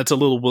side of him that's a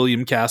little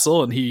William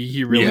Castle, and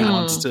he really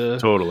wants to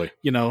totally,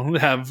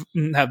 have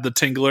the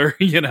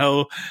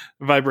tingler,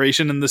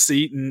 vibration in the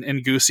seat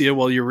and goose you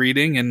while you're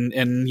reading.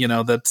 And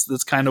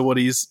that's kind of what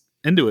he's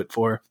into it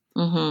for.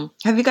 Mm-hmm.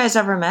 Have you guys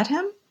ever met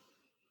him?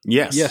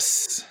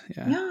 Yes.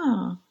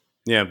 Yeah.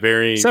 Yeah.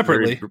 Very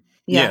separately. Very,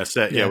 yes.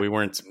 We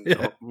weren't,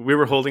 we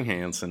were holding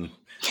hands and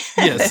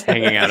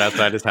hanging out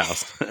outside his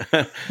house.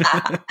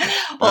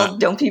 Well,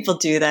 don't people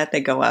do that? They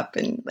go up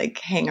and like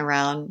hang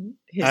around.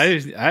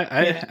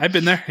 I've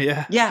been there.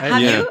 Yeah. Yeah.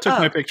 Have you? Took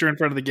my picture in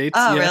front of the gates.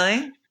 Oh,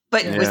 really?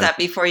 But was that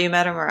before you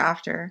met him or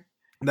after?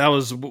 That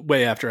was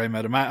way after I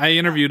met him. I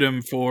interviewed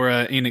him for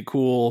Ain't It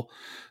Cool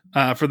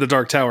for the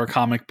Dark Tower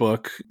comic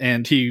book,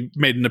 and he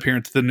made an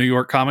appearance at the New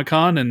York Comic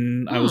Con,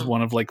 and I was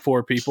one of like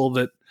 4 people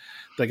that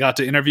got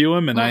to interview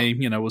him, and I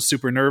was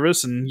super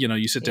nervous, and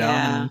you sit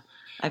down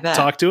and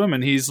talk to him,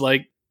 and he's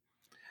like,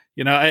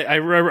 I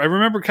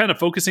remember kind of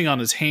focusing on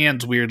his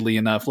hands, weirdly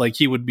enough. Like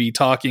he would be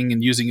talking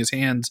and using his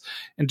hands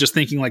and just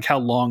thinking like how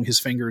long his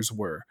fingers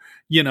were.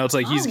 It's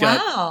like he's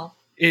got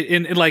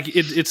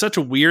it's such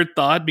a weird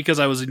thought because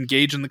I was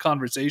engaged in the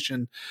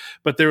conversation,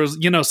 but there was,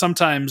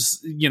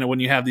 sometimes,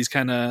 when you have these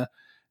kind of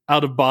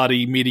out of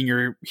body meeting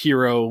your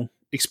hero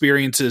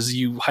experiences,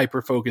 you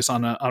hyper focus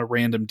on a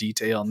random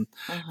detail. And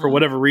for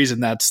whatever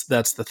reason, that's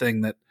the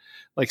thing that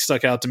like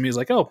stuck out to me is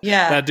like, oh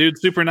yeah, that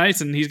dude's super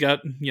nice. And he's got,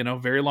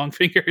 very long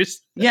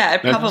fingers. Yeah.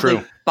 It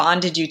probably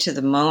bonded you to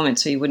the moment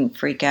so you wouldn't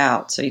freak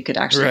out. So you could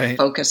actually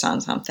focus on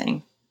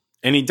something.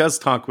 And he does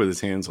talk with his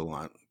hands a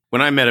lot.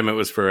 When I met him, it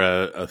was for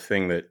a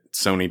thing that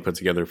Sony put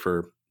together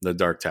for the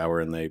Dark Tower.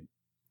 And they,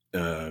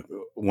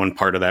 one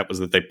part of that was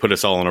that they put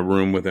us all in a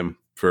room with him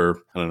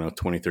for,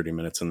 20, 30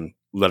 minutes and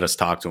let us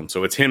talk to him.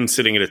 So it's him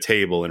sitting at a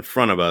table in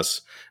front of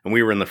us. And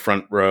we were in the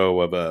front row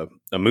of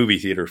a movie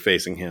theater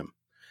facing him.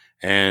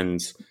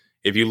 And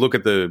if you look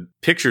at the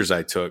pictures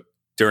I took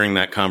during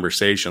that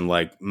conversation,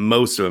 like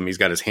most of them, he's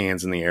got his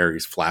hands in the air.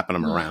 He's flapping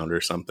them around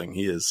or something.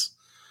 He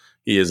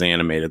is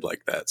animated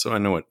like that. So I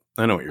know what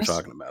you're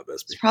talking about,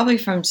 Bisbee. It's probably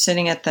from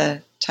sitting at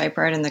the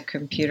typewriter and the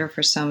computer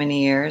for so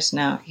many years.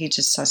 Now he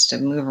just has to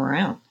move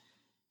around.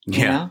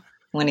 You know,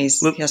 when he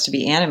has to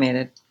be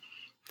animated.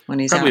 When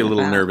he's probably a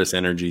little nervous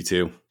energy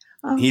too.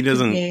 Oh, he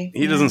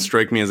doesn't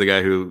strike me as a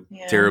guy who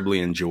terribly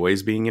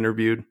enjoys being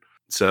interviewed.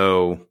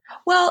 So,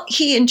 well,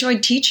 he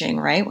enjoyed teaching,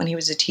 right? When he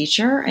was a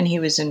teacher and he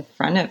was in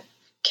front of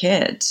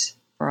kids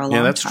for a long time.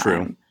 Yeah, that's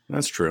true.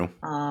 That's true.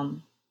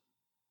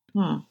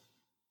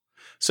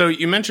 So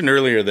you mentioned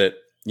earlier that,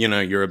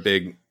 you're a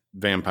big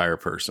vampire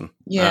person.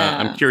 Yeah.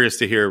 I'm curious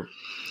to hear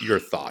your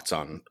thoughts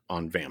on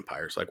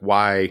vampires. Like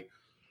why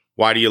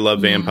do you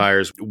love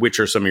vampires? Which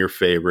are some of your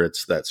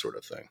favorites? That sort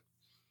of thing.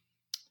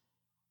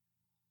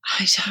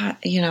 I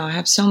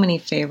have so many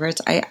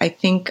favorites. I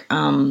think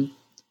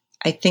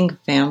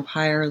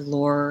vampire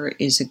lore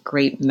is a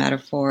great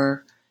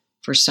metaphor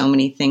for so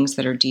many things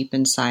that are deep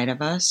inside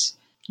of us.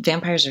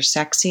 Vampires are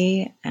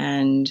sexy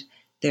and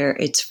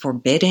it's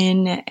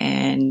forbidden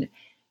and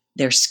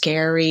they're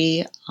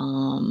scary.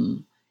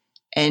 And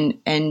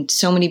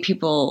so many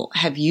people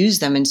have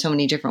used them in so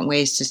many different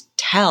ways to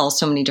tell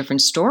so many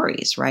different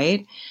stories,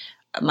 right?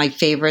 My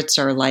favorites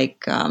are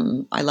like,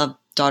 I love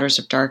Daughters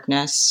of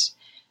Darkness,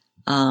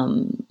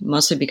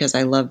 mostly because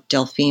I love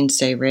Delphine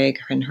Seyrig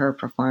and her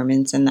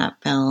performance in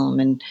that film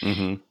and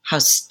how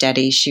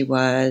steady she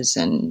was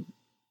and,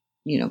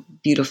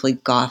 beautifully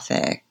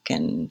gothic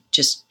and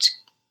just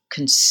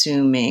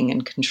consuming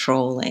and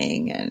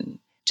controlling and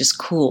just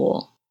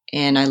cool.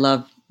 And I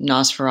love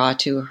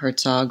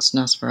Herzog's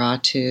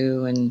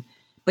Nosferatu.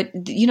 But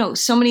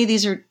so many of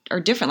these are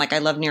different. Like I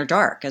love Near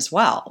Dark as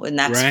well. And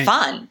that's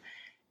fun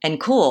and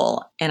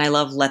cool. And I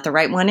love Let the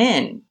Right One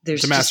In.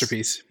 It's a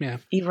masterpiece. Yeah.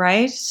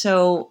 Right.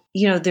 So,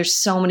 there's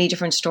so many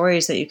different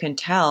stories that you can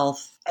tell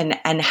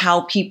and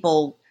how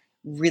people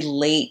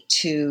relate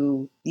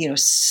to,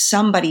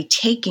 somebody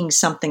taking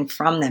something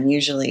from them.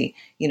 Usually,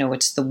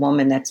 it's the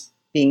woman that's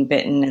being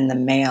bitten and the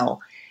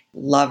male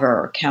lover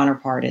or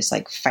counterpart is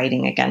like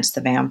fighting against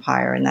the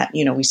vampire. And that,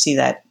 we see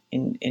that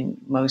in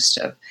most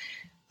of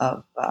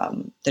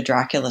the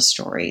Dracula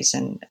stories.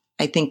 And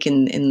I think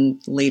in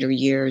later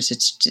years,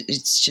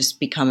 it's just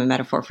become a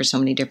metaphor for so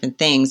many different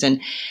things. And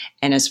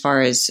as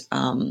far as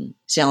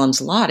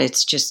Salem's Lot,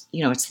 it's just,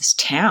 it's this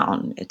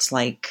town. It's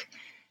like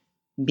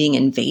being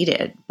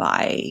invaded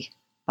by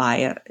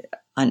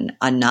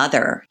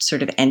another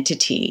sort of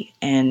entity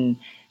and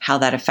how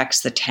that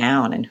affects the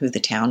town and who the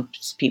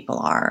townspeople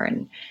are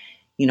and,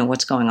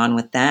 what's going on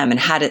with them. And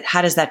how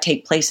does that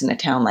take place in a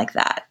town like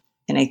that?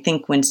 And I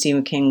think when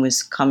Stephen King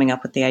was coming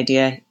up with the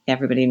idea,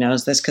 everybody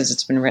knows this because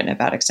it's been written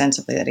about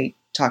extensively, that he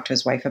talked to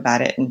his wife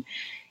about it. And,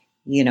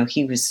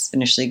 he was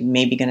initially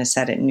maybe going to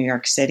set it in New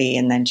York City.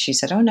 And then she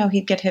said, oh, no,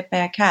 he'd get hit by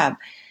a cab.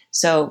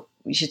 So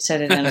we should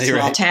set it in a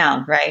small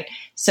town, right?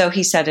 So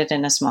he set it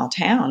in a small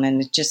town.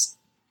 And it just,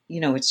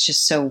 it's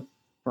just so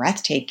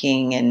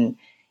breathtaking and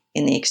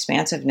in the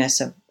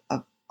expansiveness of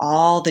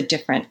all the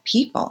different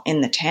people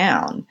in the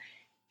town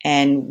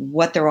and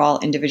what they're all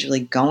individually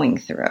going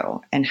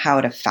through and how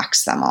it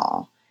affects them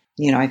all.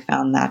 I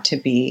found that to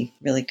be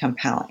really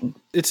compelling.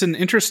 It's an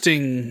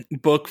interesting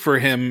book for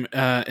him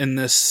in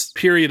this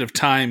period of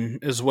time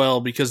as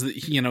well, because,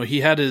 he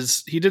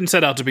didn't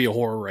set out to be a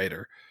horror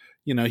writer.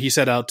 He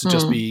set out to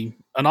just be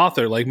an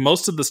author. Like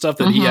most of the stuff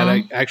that he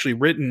had actually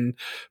written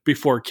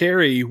before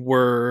Carrie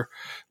were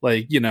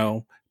like,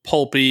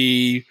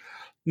 pulpy,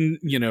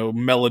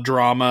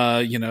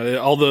 melodrama,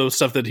 all the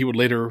stuff that he would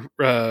later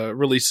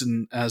release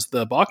as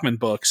the Bachman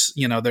books.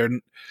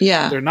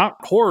 They're not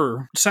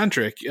horror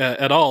centric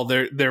at all.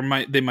 They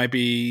might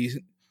be,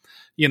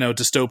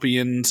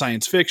 dystopian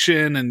science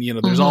fiction, and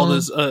there's all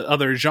this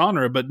other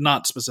genre, but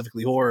not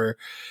specifically horror.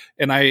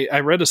 And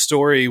I read a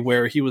story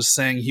where he was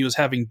saying he was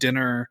having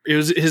dinner. It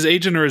was his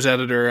agent or his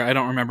editor, I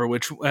don't remember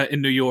which,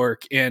 in New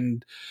York,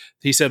 and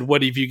he said,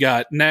 "What have you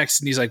got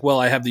next?" And he's like, "Well,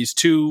 I have these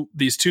two,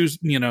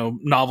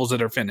 novels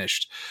that are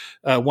finished.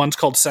 One's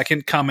called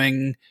Second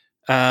Coming,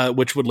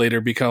 which would later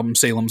become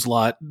Salem's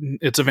Lot.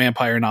 It's a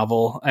vampire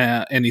novel,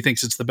 and he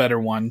thinks it's the better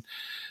one.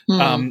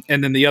 And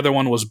then the other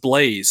one was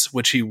Blaze,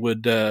 which he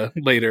would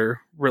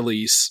later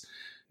release.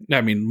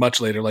 I mean, much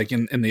later, like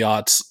in the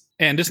aughts.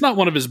 And it's not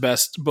one of his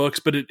best books,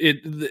 but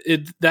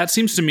it that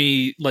seems to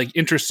me like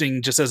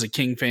interesting just as a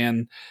King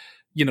fan.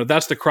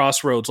 That's the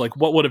crossroads. Like,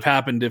 what would have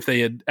happened if they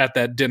had at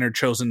that dinner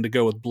chosen to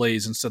go with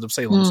Blaze instead of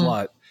Salem's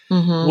Lot?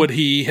 Would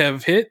he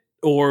have hit?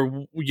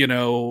 Or,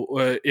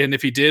 and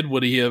if he did,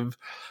 would he have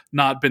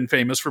not been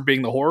famous for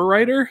being the horror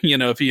writer?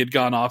 If he had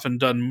gone off and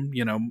done,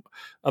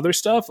 other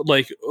stuff,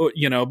 like,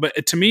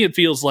 but to me, it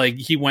feels like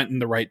he went in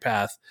the right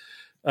path,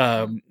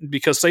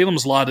 because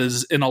Salem's Lot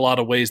is in a lot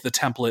of ways the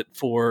template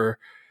for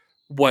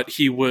what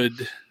he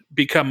would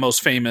become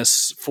most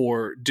famous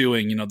for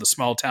doing, the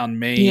small town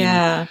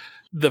Maine,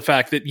 the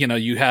fact that,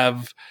 you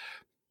have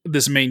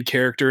this main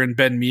character in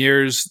Ben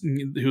Mears,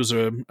 who's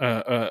an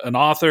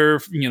author,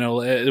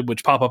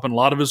 which pop up in a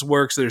lot of his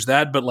works. There's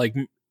that, but like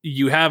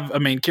you have a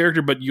main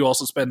character, but you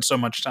also spend so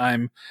much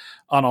time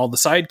on all the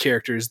side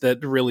characters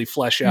that really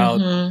flesh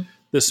out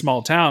this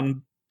small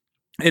town.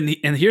 And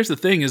here's the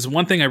thing: is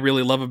one thing I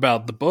really love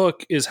about the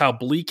book is how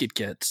bleak it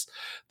gets.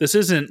 This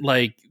isn't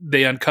like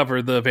they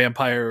uncover the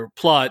vampire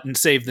plot and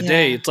save the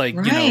day. It's like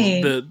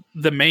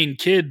the main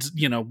kid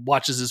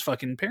watches his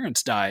fucking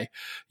parents die.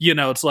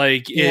 It's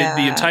like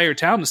the entire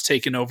town is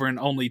taken over and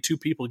only 2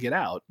 people get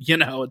out.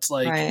 It's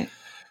like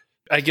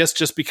I guess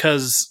just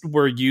because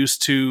we're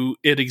used to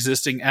it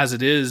existing as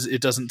it is,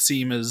 it doesn't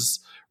seem as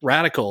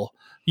radical,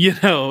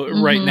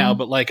 right now.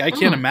 But like I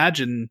can't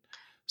imagine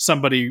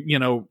somebody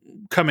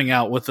coming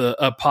out with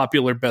a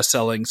popular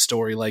best-selling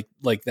story like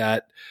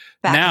that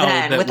back now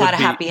then, without a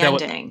happy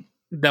ending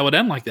that would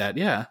end like that.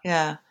 Yeah,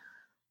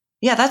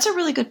 that's a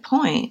really good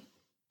point.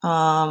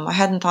 I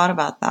hadn't thought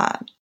about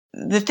that.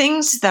 The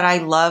things that I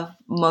love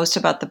most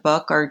about the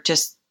book are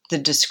just the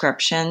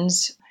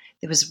descriptions.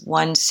 There was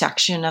one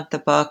section of the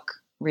book,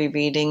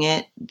 rereading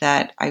it,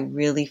 that I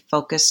really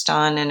focused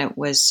on, and it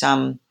was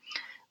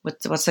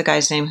what's the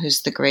guy's name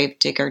who's the grave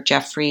digger,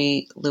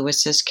 Jeffrey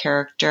Lewis's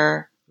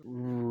character.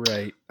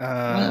 Right.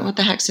 What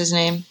the heck's his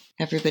name?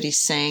 Everybody's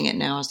saying it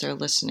now as they're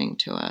listening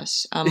to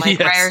us. Mike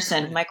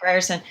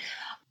Ryerson.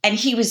 And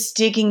he was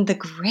digging the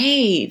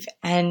grave,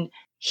 and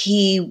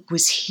he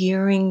was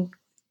hearing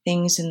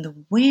things in the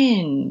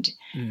wind,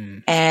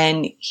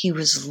 and he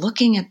was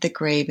looking at the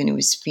grave, and he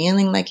was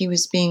feeling like he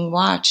was being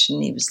watched,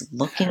 and he was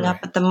looking up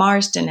at the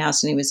Marston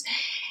house, and he was,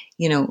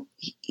 and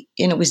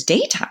it was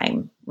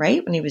daytime,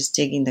 right, when he was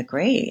digging the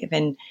grave,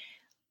 and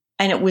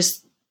it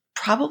was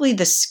probably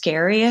the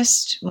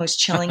scariest, most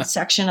chilling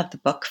section of the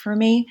book for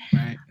me.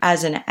 Right.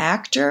 As an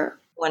actor,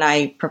 when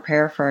I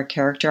prepare for a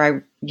character,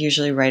 I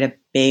usually write a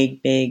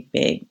big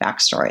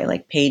backstory,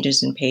 like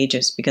pages and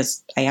pages,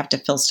 because I have to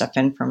fill stuff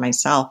in for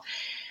myself.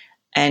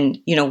 And,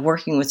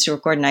 working with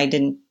Stuart Gordon, I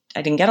didn't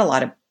get a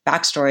lot of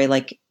backstory,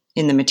 like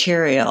in the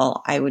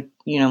material. I would,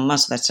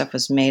 most of that stuff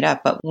was made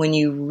up. But when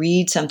you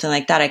read something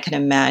like that, I can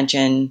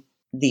imagine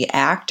the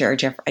actor,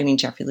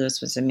 Jeffrey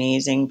Lewis was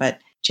amazing, but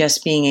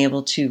just being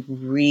able to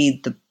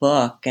read the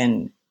book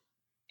and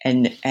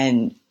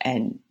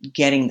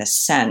getting the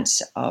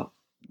sense of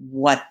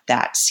what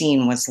that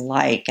scene was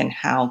like and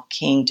how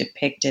King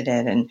depicted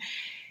it, and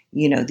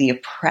the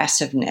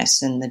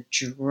oppressiveness and the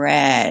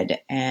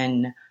dread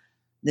and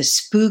the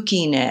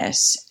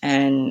spookiness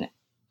and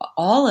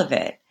all of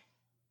it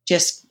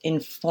just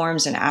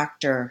informs an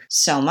actor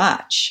so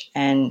much.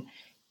 And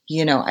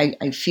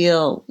I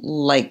feel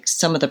like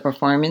some of the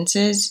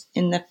performances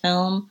in the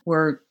film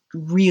were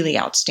really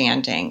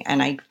outstanding.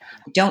 And I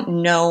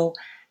don't know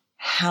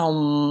how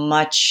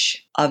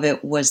much of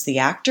it was the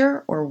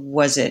actor or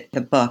was it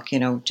the book,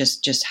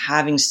 just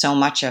having so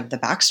much of the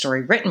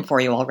backstory written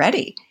for you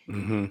already.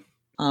 Mm-hmm.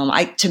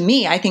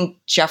 I think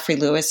Jeffrey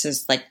Lewis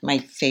is like my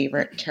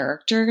favorite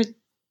character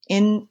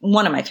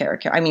one of my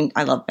favorite characters.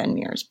 I love Ben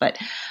Mears, but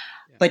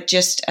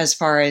just as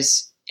far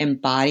as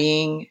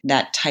embodying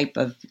that type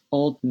of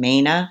old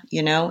Maina,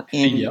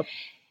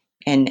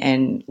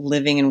 and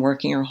living and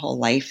working her whole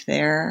life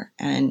there.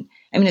 And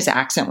his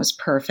accent was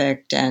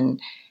perfect, and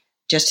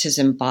just his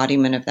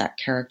embodiment of that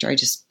character. I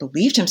just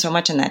believed him so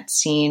much in that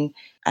scene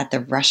at the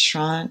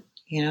restaurant.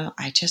 You know,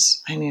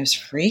 it was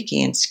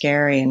freaky and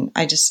scary. And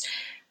I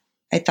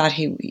thought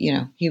he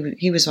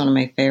was one of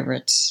my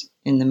favorites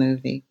in the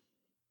movie.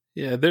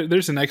 Yeah,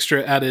 there's an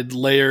extra added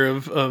layer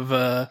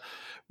of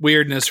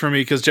weirdness for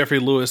me because Jeffrey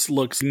Lewis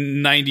looks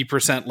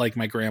 90% like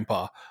my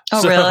grandpa.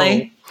 Oh,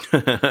 really?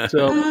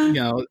 So, you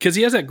know, because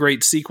he has that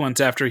great sequence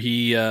after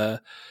he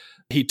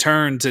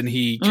turns and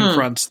he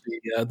confronts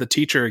the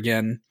teacher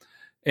again,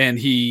 and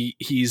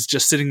he's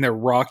just sitting there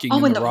rocking.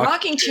 Oh, in the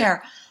rocking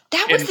chair.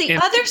 That was the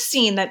other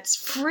scene that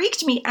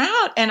freaked me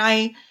out,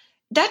 and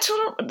that's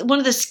one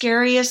of the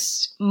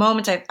scariest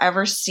moments I've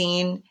ever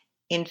seen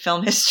in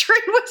film history.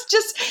 Was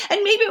just,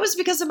 and maybe it was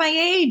because of my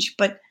age,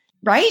 but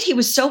right, he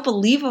was so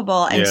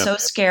believable and so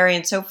scary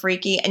and so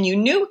freaky, and you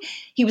knew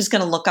he was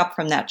going to look up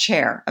from that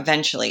chair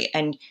eventually,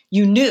 and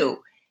you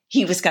knew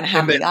he was going to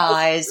have the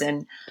eyes,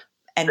 and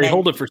they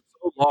hold it for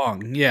so long,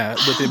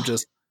 with him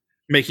just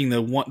making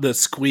the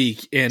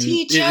squeak and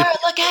teacher,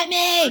 look at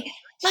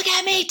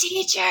me,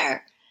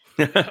 teacher.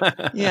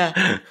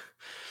 Yeah,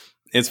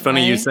 it's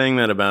funny you saying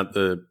that about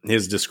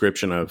his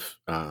description of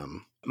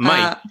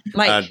Mike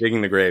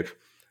digging the grave,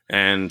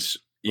 and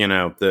you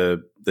know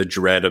the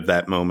dread of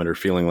that moment or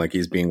feeling like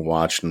he's being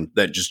watched, and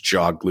that just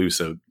jogged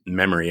loose a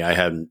memory I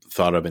hadn't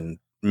thought of in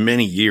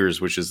many years,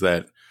 which is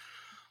that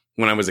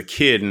when I was a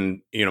kid,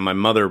 and you know my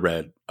mother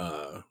read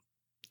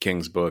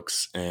King's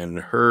books, and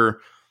her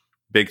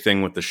big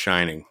thing with The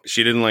Shining,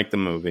 she didn't like the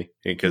movie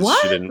because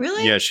she didn't.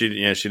 Really? She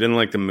didn't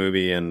like the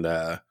movie and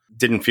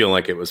didn't feel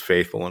like it was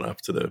faithful enough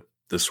to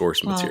the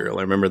source material.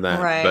 I remember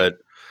that, right. But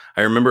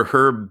I remember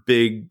her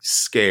big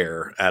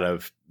scare out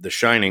of The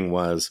Shining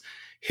was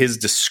his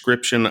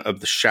description of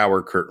the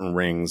shower curtain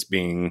rings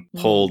being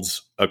pulled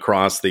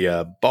across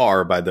the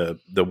bar by the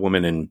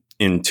woman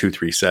in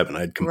 237.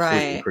 I'd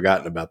completely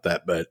forgotten about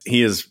that, but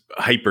he is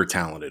hyper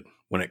talented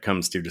when it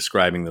comes to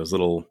describing those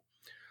little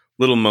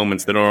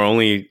moments that are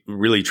only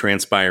really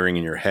transpiring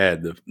in your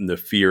head, the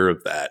fear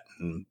of that.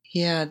 And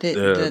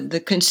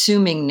the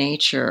consuming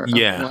nature of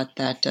what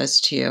that does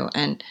to you.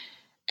 And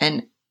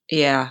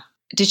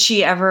did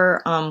she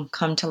ever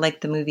come to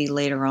like the movie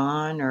later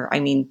on? Or, I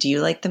mean, do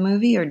you like the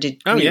movie, or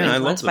were you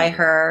influenced by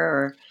her?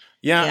 Or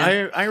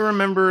I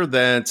remember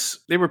that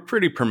they were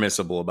pretty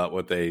permissible about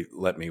what they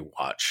let me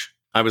watch.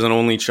 I was an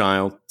only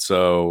child,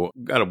 so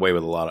got away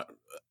with a lot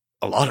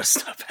of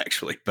stuff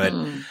actually, but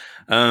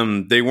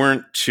they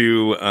weren't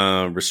too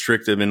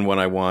restrictive in what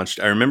I watched.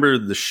 I remember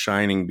The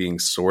Shining being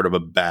sort of a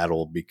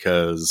battle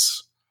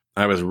because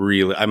I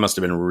must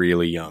have been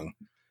really young,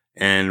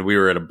 and we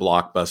were at a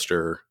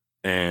Blockbuster,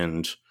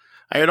 and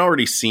I had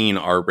already seen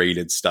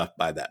R-rated stuff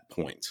by that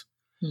point.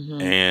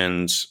 Mm-hmm.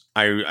 And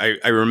I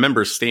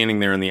remember standing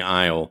there in the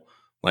aisle,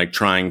 like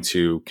trying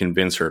to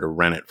convince her to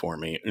rent it for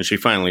me, and she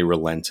finally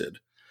relented.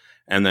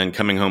 And then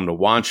coming home to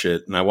watch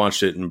it, and I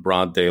watched it in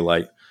broad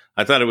daylight.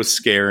 I thought it was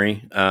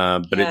scary,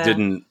 but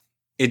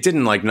it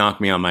didn't like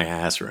knock me on my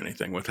ass or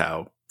anything with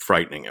how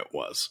frightening it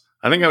was.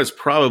 I think I was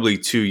probably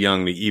too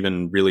young to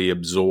even really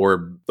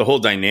absorb the whole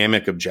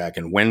dynamic of Jack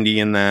and Wendy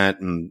in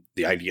that, and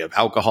the idea of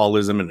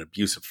alcoholism and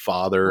abusive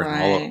father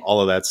and all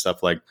of that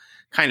stuff like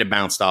kind of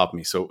bounced off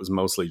me. So it was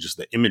mostly just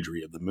the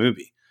imagery of the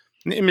movie.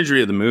 And the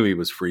imagery of the movie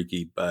was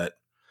freaky, but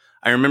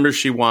I remember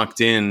she walked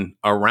in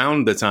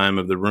around the time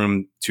of the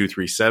Room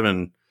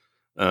 237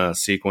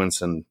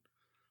 sequence and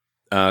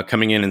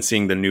coming in and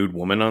seeing the nude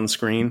woman on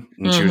screen.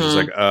 And she was just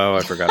like, oh,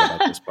 I forgot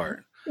about this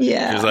part.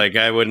 Yeah. She was like,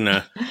 I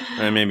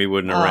maybe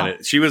wouldn't have rented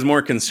it. She was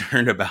more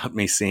concerned about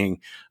me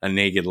seeing a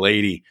naked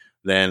lady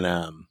than,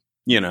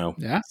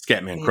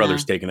 Scatman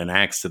Crothers taking an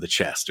axe to the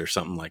chest or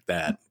something like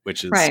that,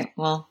 which is right.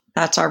 Well,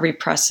 that's our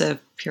repressive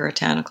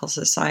puritanical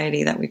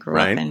society that we grew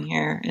up in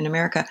here in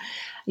America.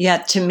 Yeah.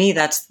 To me,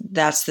 that's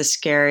the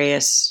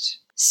scariest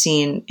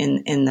scene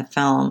in the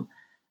film.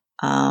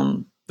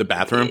 The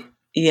bathroom.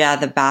 Yeah.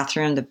 The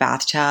bathroom, the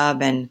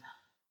bathtub, and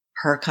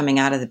her coming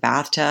out of the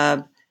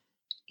bathtub.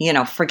 You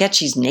know, forget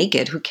she's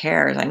naked. Who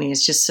cares? I mean,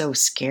 it's just so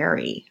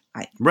scary.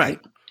 Right?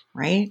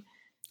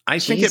 I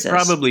think it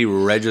probably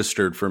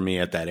registered for me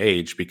at that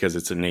age because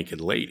it's a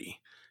naked lady.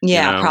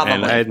 Yeah, probably.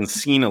 And I hadn't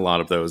seen a lot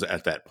of those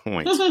at that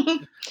point.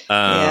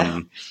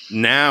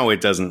 Now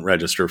it doesn't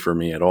register for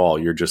me at all.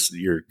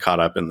 You're caught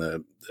up in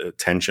the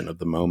tension of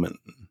the moment.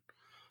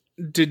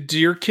 Did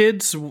your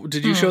kids,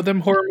 did you show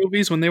them horror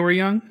movies when they were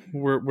young?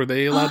 Were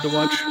they allowed to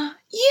watch?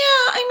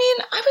 Yeah, I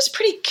mean, I was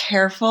pretty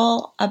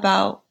careful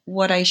about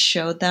what I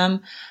showed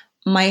them.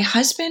 My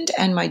husband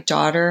and my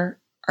daughter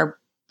are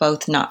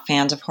both not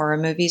fans of horror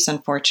movies,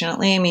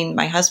 unfortunately. I mean,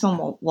 my husband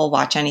will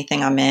watch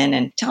anything I'm in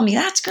and tell me,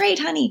 that's great,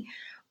 honey.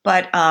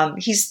 But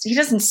he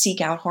doesn't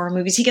seek out horror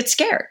movies. He gets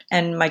scared,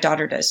 and my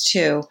daughter does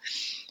too.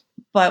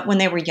 But when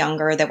they were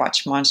younger, they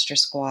watched Monster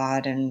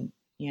Squad and,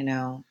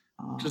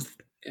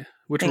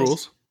 which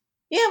rules?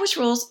 Yeah, which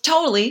rules?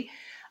 Totally.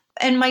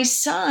 And my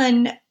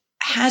son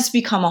has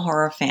become a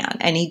horror fan,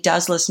 and he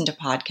does listen to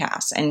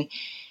podcasts, and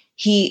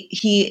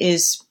he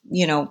is,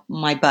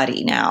 my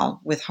buddy now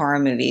with horror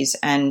movies.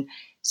 And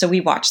So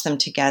we watched them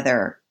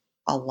together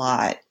a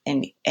lot.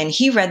 And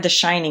he read The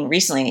Shining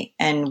recently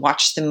and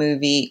watched the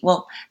movie.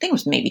 Well, I think it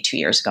was maybe 2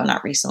 years ago,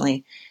 not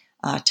recently.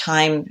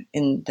 Time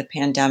in the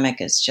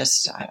pandemic is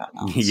just, I don't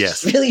know. It's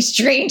Yes. just really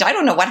strange. I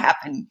don't know what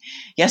happened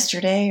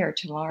yesterday or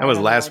tomorrow. That was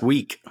last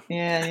week.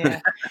 Yeah.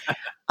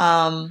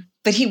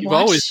 But You've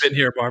always been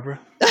here, Barbara.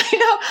 I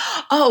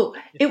know. Oh,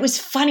 it was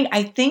funny.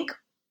 I think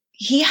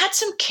he had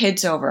some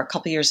kids over a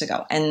couple years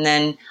ago, and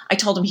then I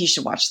told him he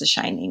should watch The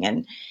Shining.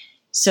 And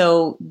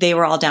so they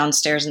were all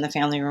downstairs in the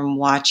family room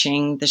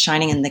watching The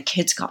Shining, and the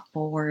kids got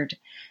bored.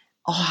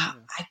 Oh,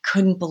 I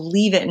couldn't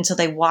believe it until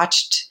they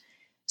watched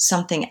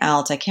something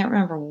else. I can't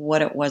remember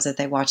what it was that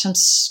they watched. Some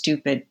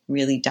stupid,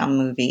 really dumb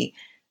movie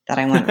that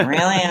I went,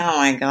 really? Oh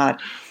my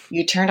God.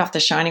 You turned off The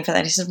Shining for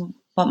that? He said,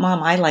 but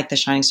Mom, I like The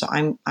Shining, so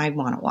I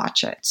want to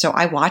watch it. So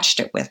I watched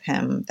it with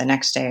him the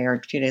next day or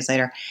a few days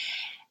later.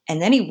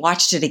 And then he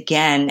watched it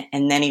again,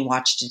 and then he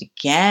watched it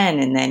again,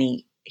 and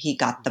then he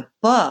got the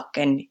book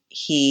and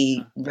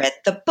he read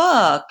the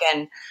book.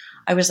 And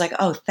I was like,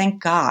 oh,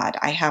 thank God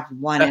I have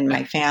one in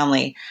my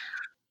family.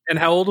 And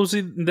how old was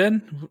he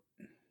then?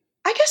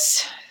 I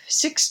guess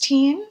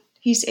 16.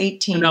 He's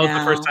 18 and that was now.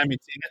 the first time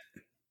he'd seen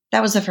it?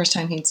 That was the first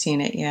time he'd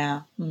seen it,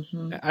 yeah.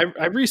 Mm-hmm.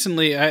 I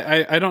recently,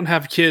 I don't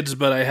have kids,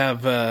 but I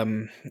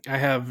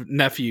have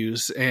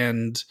nephews,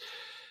 and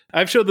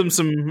I've showed them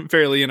some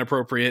fairly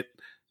inappropriate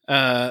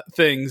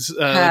things.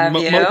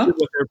 Mostly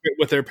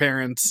with their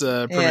parents'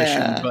 permission.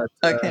 Yeah.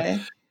 But okay.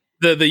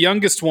 The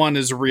youngest one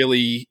is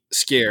really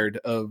scared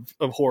of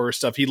horror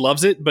stuff. He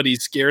loves it, but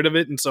he's scared of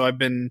it, and so I've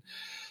been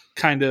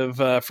kind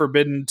of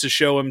forbidden to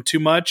show him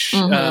too much.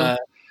 Mm-hmm.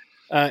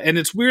 And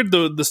it's weird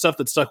the stuff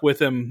that stuck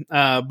with him,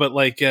 but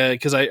like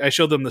because I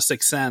showed them The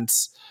Sixth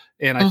Sense,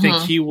 and I think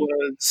he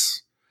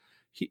was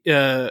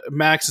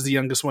Max is the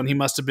youngest one. He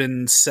must have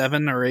been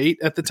 7 or 8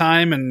 at the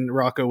time, and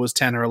Rocco was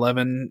 10 or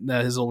 11,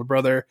 his older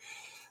brother.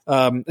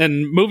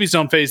 And movies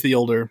don't faze the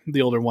older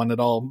one at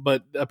all.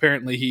 But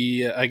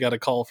apparently I got a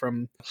call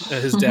from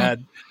his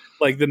dad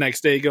like the next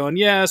day going,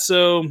 yeah,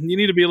 so you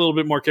need to be a little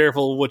bit more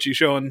careful what you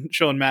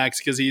showing Max,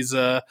 because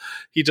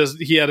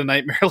he had a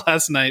nightmare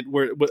last night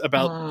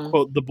about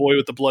quote the boy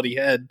with the bloody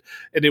head,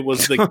 and it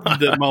was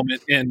the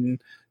moment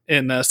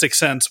in Sixth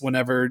Sense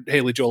whenever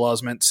Haley Joel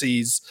Osment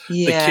sees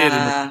the kid in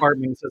the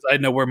apartment and says, I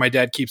know where my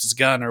dad keeps his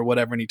gun or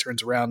whatever, and he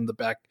turns around and the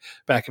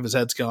back of his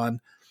head's gone.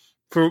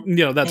 For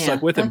that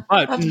stuck with him.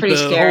 But that's pretty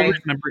the scary. whole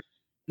reason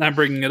I'm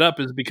bringing it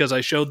up is because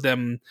I showed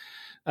them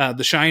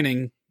The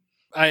Shining.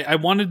 I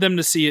wanted them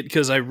to see it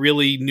because I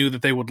really knew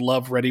that they would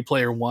love Ready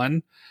Player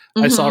One.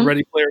 I saw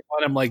Ready Player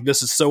One. I'm like,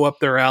 this is so up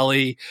their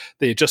alley.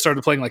 They just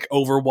started playing like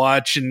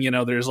Overwatch, and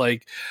there's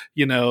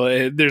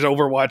there's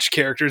Overwatch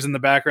characters in the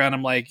background.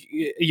 I'm like,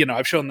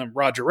 I've shown them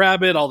Roger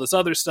Rabbit, all this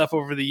other stuff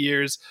over the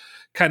years,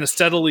 kind of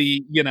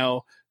steadily,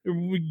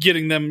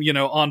 getting them,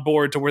 on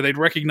board to where they'd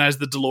recognize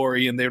the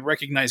DeLorean, they'd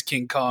recognize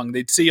King Kong,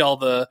 they'd see all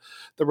the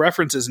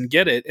references and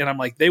get it. And I'm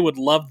like, they would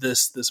love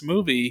this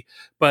movie,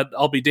 but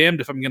I'll be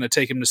damned if I'm going to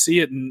take them to see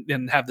it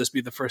and have this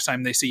be the first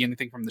time they see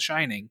anything from The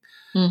Shining.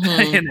 In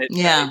it.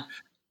 Yeah.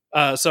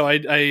 So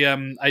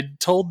I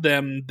told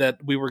them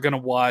that we were going to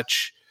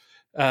watch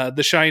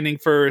The Shining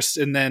first,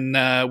 and then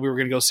we were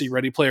going to go see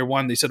Ready Player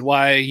One. They said,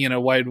 why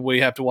do we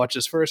have to watch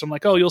this first? I'm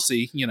like, oh, you'll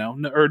see,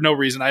 or no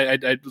reason.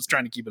 I was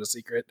trying to keep it a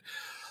secret.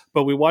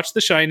 But we watched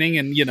The Shining,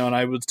 and and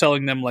I was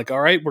telling them like, all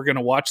right, we're going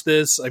to watch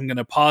this. I'm going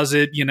to pause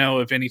it.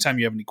 If anytime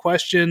you have any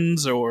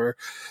questions, or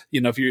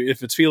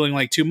if it's feeling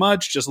like too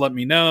much, just let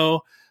me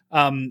know.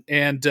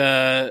 And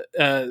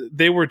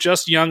they were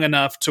just young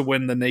enough to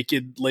when the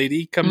naked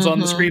lady comes on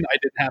the screen, I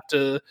didn't have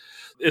to.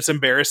 It's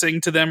embarrassing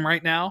to them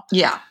right now.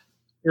 Yeah.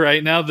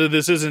 Right now,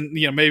 this isn't,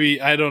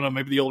 maybe, I don't know,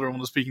 maybe the older one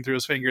was speaking through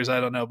his fingers. I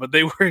don't know. But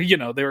they were,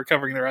 they were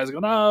covering their eyes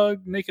going, oh,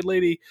 naked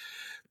lady.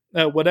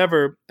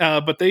 Whatever,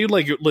 but they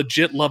like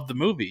legit loved the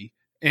movie,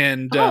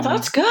 and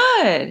that's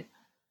good.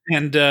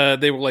 And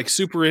they were like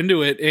super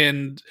into it,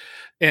 and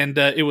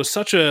it was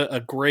such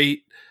a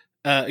great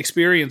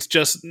experience.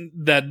 Just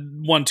that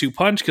 1-2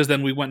 punch, because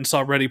then we went and saw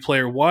Ready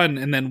Player One,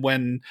 and then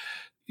when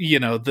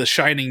the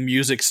Shining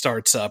music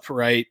starts up,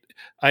 right?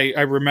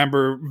 I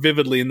remember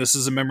vividly, and this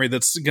is a memory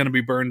that's going to be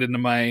burned into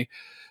my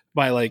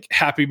like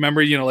happy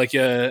memory.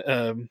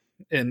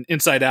 In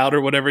Inside Out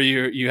or whatever,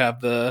 you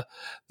have the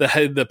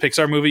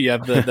Pixar movie, you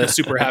have the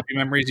super happy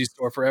memories you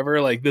store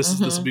forever. Like this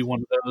will be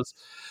one of those.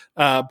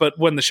 But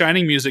when the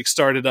Shining music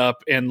started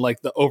up and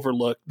like the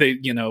overlook, they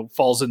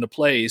falls into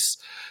place.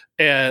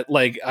 And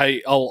like I'll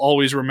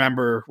always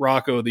remember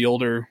Rocco, the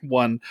older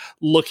one,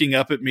 looking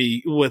up at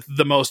me with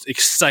the most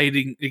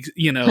excited look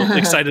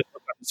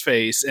on his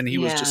face, and he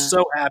was just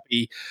so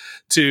happy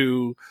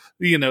to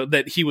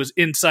that he was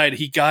inside.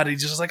 He got it.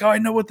 He's just like, oh, I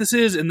know what this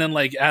is. And then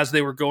like as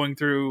they were going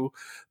through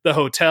the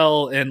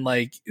hotel, and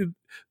like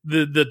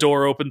the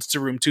door opens to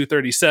room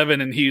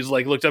 237, and he's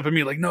like looked up at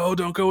me like, no,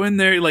 don't go in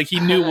there. Like he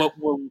knew what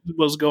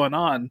was going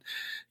on,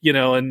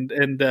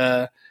 and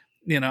I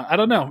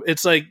don't know.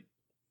 It's like,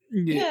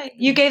 yeah,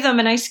 you gave them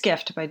a nice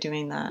gift by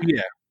doing that.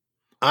 Yeah.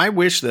 I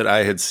wish that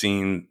I had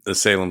seen the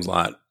Salem's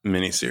Lot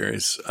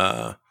miniseries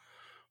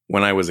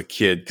when I was a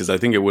kid, because I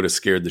think it would have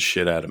scared the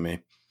shit out of me.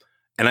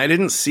 And I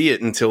didn't see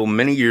it until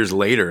many years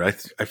later.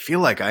 I feel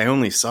like I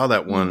only saw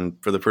that one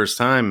for the first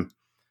time.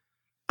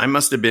 I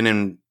must have been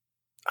in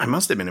my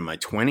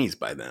 20s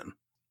by then.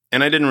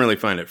 And I didn't really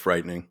find it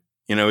frightening.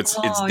 You know, it's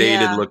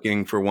dated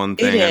looking for one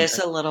thing. It is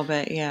a little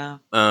bit, yeah.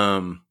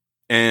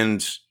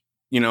 And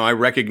you know, I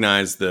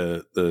recognize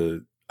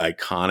the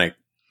iconic,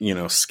 you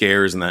know,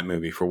 scares in that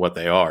movie for what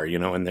they are, you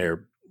know, and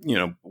they're, you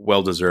know,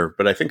 well deserved.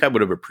 But I think I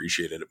would have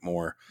appreciated it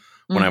more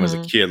when I was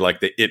a kid, like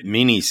the It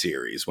mini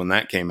series. When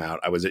that came out,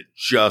 I was at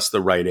just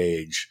the right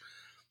age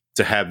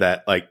to have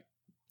that like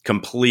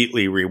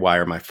completely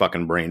rewire my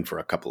fucking brain for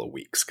a couple of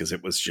weeks, because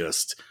it was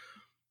just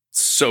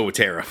so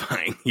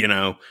terrifying, you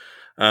know.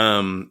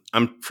 I'm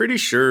pretty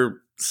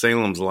sure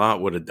Salem's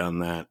Lot would have done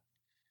that.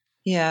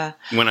 Yeah.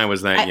 When I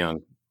was that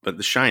young, but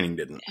The Shining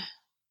didn't.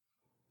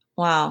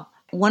 Wow.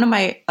 One of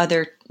my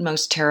other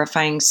most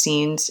terrifying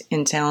scenes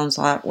in Salem's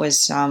Lot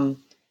was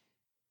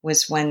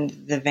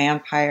when the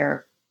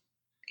vampire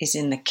is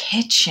in the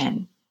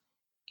kitchen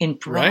in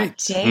broad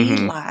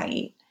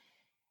daylight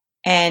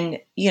and,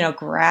 you know,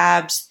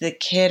 grabs the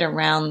kid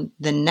around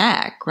the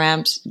neck,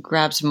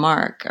 grabs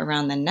Mark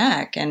around the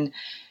neck, and,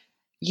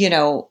 you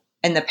know,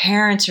 and the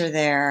parents are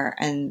there,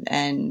 and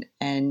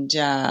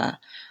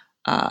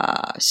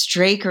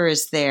Straker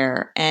is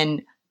there,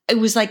 and it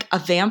was like a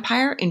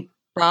vampire in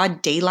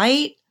broad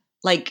daylight,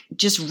 like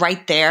just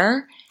right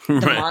there,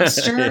 the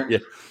monster.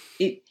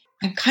 Yeah.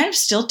 I'm kind of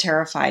still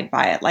terrified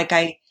by it. Like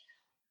I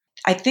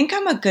think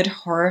I'm a good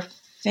horror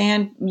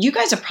fan. You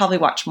guys have probably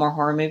watched more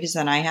horror movies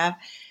than I have,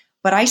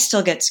 but I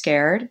still get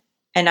scared,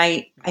 and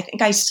I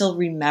think I still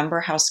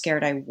remember how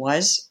scared I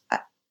was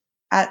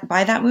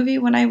by that movie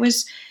when I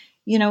was,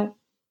 you know,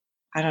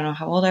 I don't know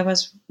how old I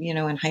was, you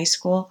know, in high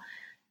school.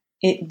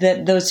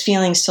 Those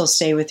feelings still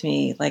stay with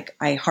me. Like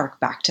I hark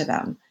back to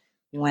them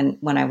when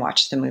I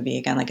watch the movie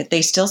again. Like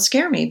they still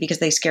scare me because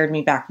they scared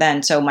me back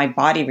then. So my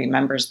body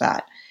remembers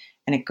that,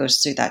 and it goes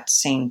through that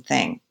same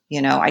thing.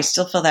 You know, I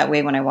still feel that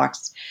way when I watch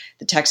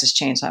the Texas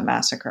Chainsaw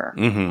Massacre.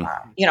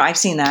 You know, I've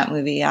seen that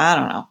movie, I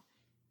don't know,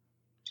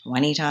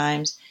 20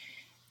 times.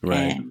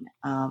 Right. And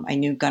I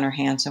knew Gunnar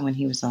Hansen when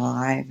he was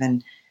alive.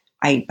 And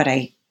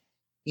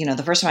you know,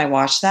 the first time I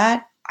watched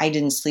that, I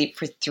didn't sleep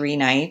for 3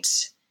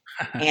 nights.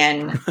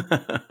 And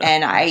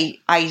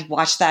I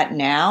watch that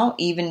now,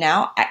 even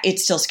now, it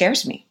still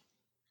scares me.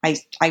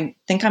 I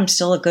think I'm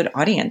still a good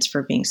audience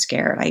for being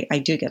scared. I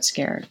do get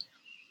scared.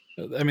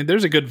 I mean,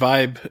 there's a good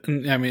vibe.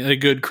 I mean, a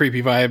good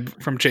creepy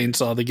vibe from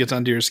Chainsaw that gets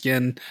under your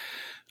skin.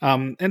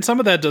 And some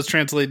of that does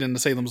translate into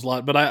Salem's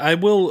Lot, but I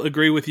will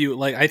agree with you.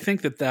 Like, I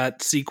think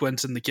that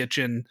sequence in the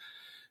kitchen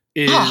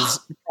is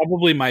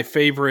probably my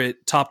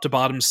favorite top to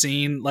bottom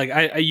scene. Like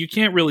you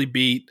can't really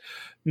beat,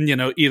 you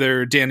know,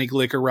 either Danny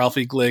Glick or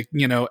Ralphie Glick,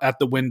 you know, at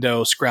the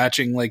window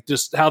scratching, like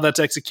just how that's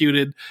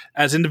executed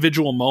as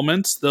individual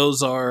moments.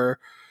 Those are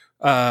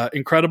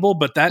incredible.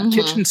 But that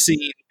kitchen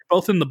scene,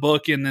 both in the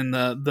book and in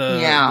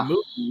the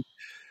movie,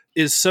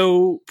 is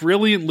so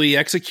brilliantly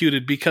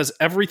executed because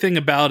everything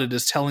about it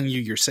is telling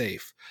you you're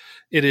safe.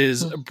 It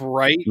is a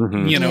bright,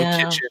 you know,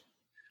 kitchen.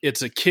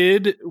 It's a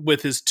kid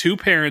with his 2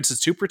 parents, his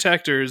 2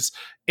 protectors,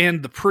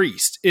 and the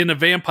priest in a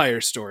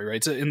vampire story,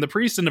 right? So in the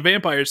priest in a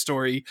vampire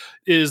story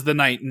is the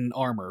knight in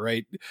armor,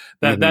 right?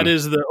 That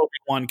is the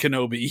Obi-Wan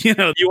Kenobi. You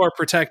know, you are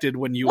protected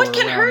when you are What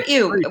can hurt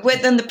you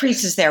when the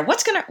priest is there?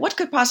 What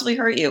could possibly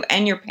hurt you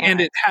and your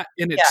parents?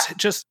 And it's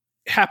just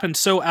happened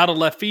so out of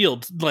left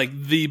field, like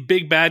the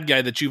big bad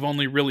guy that you've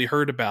only really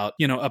heard about,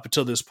 you know, up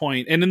until this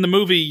point. And in the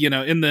movie, you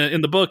know, in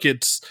the book,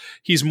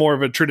 he's more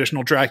of a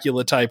traditional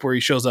Dracula type where he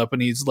shows up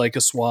and he's like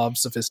a suave,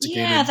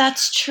 sophisticated,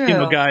 that's true, you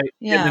know, guy.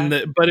 Yeah.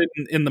 But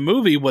in the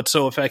movie, what's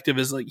so effective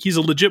is like he's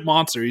a legit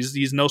monster.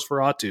 He's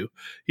Nosferatu.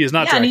 He is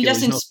not Dracula. And he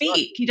doesn't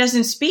speak. He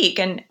doesn't speak.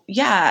 And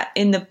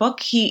in the book,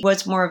 he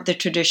was more of the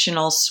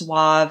traditional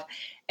suave,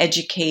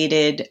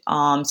 educated,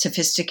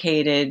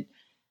 sophisticated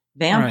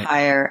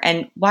vampire. Right.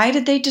 And why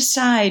did they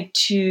decide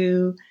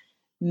to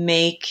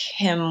make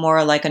him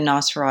more like a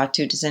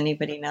Nosferatu? Does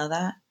anybody know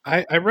that?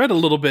 I read a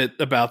little bit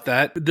about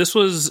that. This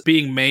was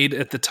being made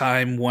at the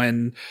time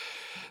when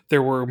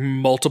there were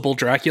multiple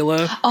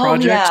Dracula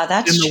projects. Yeah,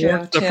 that's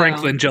true. The Frank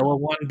Langella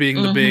one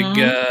being the big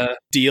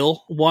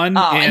deal one.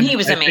 And he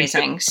was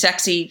amazing.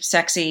 Sexy.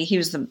 He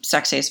was the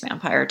sexiest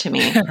vampire to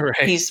me. Right.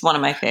 He's one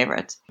of my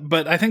favorites.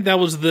 But I think that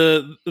was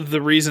the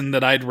reason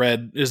that I'd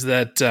read is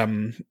that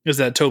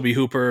Tobe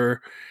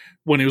Hooper,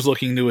 when he was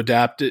looking to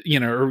adapt it, you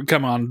know, or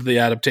come on to the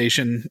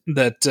adaptation,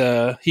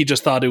 that he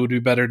just thought it would be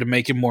better to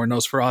make him more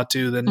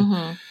Nosferatu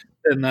than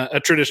a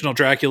traditional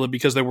Dracula,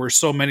 because there were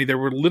so many. There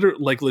were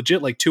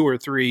legit 2 or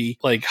 3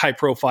 like high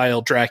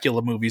profile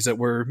Dracula movies that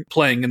were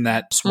playing in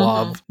that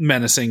suave,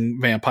 menacing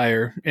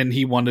vampire, and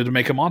he wanted to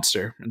make a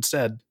monster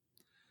instead.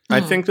 I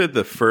think that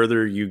the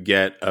further you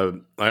get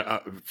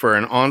for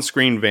an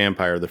on-screen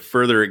vampire, the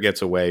further it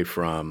gets away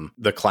from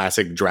the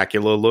classic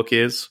Dracula look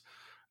is,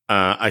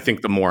 I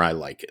think the more I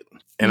like it.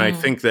 And I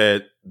think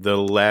that the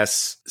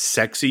less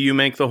sexy you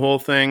make the whole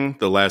thing,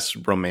 the less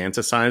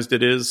romanticized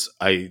it is.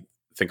 I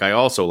think I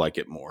also like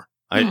it more.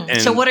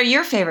 So what are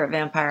your favorite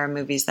vampire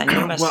movies then?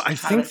 You must I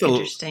think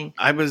interesting.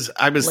 I was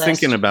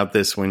thinking about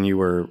this when you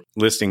were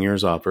listing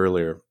yours off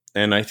earlier,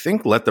 and I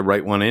think Let the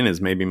Right One In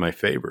is maybe my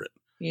favorite.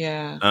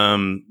 Yeah.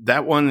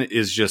 That one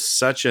is just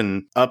such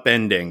an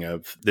upending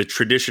of the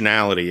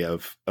traditionality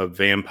of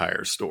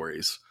vampire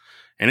stories.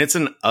 And it's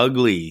an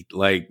ugly,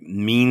 like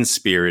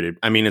mean-spirited.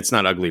 I mean, it's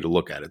not ugly to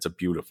look at. It's a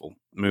beautiful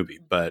movie,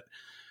 but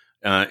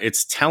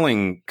it's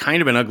telling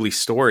kind of an ugly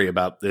story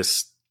about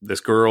this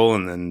girl,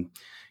 and then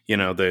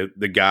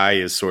the guy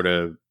is sort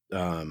of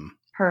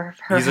her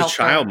he's helper. A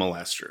child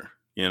molester.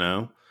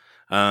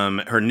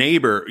 Her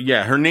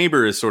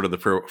neighbor is sort of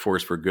the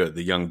force for good,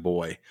 the young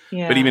boy.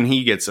 Yeah. But even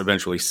he gets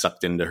eventually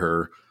sucked into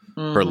her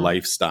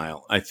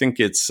lifestyle. I think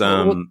it's.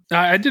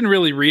 I didn't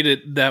really read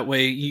it that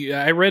way.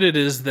 I read it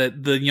as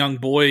that the young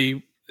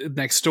boy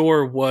next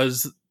door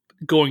was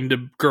going to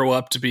grow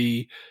up to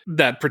be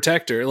that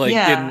protector.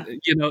 I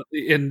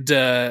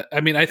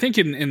mean, I think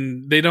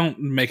in they don't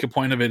make a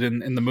point of it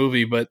in the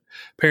movie, but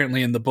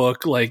apparently in the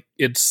book, like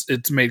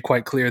it's made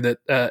quite clear that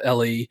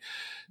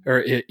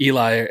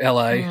Eli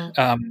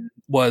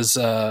was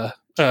a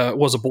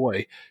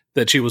boy,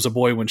 that she was a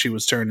boy when she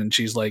was turned, and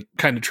she's like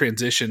kind of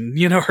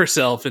transitioned,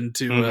 herself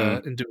into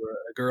a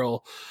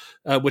girl,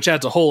 which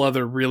adds a whole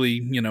other really,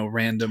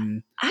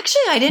 random.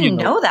 Actually, I didn't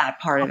know that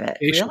part of it.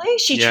 Really?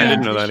 I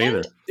didn't know that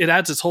either. It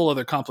adds this whole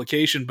other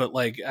complication, but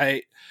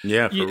for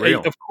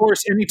real. Of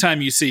course,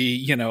 anytime you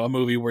see, a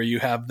movie where you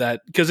have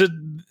that, because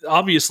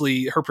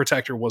obviously her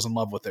protector was in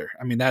love with her.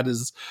 I mean, that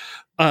is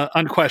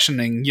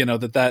unquestioning,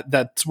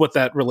 that's what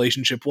that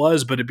relationship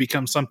was, but it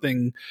becomes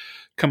something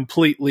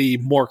completely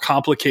more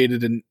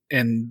complicated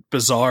and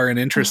bizarre and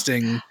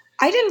interesting.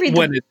 I didn't read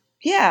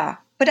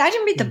but I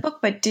didn't read the book.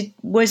 But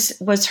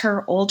was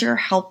her older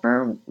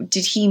helper?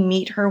 Did he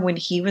meet her when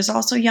he was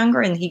also younger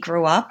and he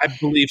grew up? I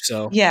believe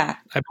so. Yeah,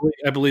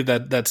 I believe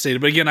that stated.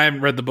 But again, I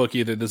haven't read the book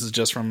either. This is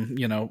just from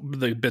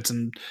the bits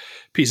and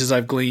pieces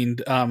I've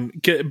gleaned.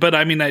 But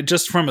I mean,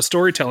 just from a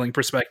storytelling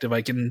perspective,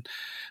 I can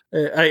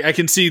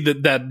see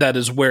that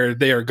is where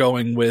they are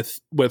going with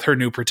her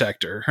new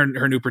protector.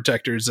 Her new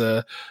protector is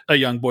a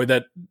young boy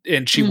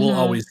and she will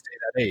always stay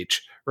that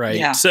age, right?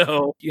 Yeah.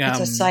 So it's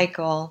a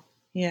cycle.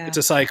 Yeah. It's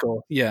a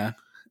cycle. Yeah.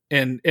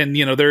 And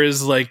there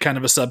is like kind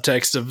of a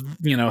subtext of,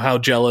 how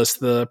jealous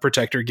the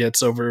protector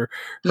gets over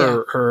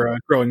her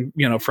growing,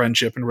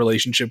 friendship and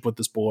relationship with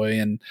this boy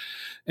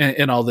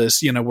and all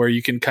this, where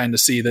you can kind of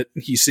see that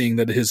he's seeing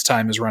that his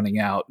time is running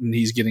out and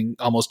he's getting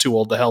almost too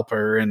old to help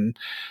her and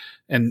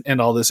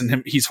all this,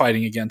 and he's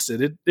fighting against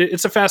it.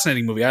 It's a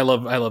fascinating movie. I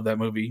love that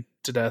movie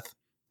to death.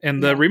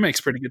 And the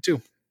remake's pretty good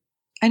too.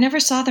 I never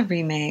saw the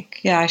remake.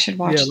 Yeah, I should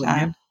watch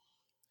that.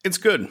 It's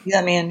good.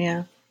 Yeah, man.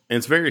 Yeah.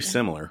 It's very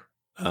similar.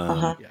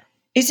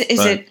 Is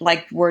it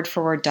like word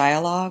for word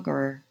dialogue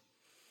or?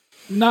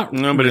 Not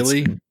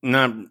really.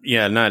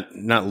 It's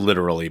not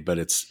literally, but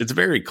it's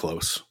very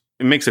close.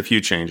 It makes a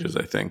few changes,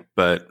 I think,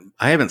 but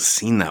I haven't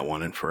seen that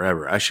one in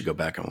forever. I should go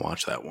back and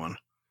watch that one.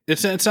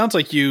 It sounds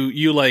like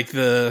you like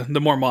the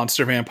more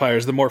monster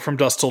vampires, the more From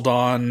Dusk Till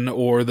Dawn,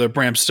 or the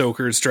Bram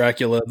Stoker's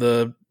Dracula,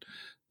 the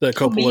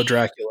Coppola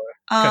Dracula.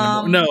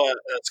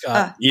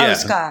 Scott.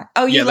 Scott.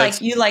 Oh, you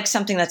like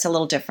something that's a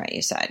little different.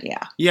 You said,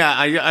 yeah. Yeah,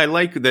 I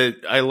like that.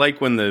 I like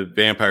when the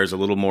vampire is a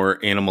little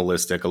more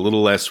animalistic, a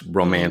little less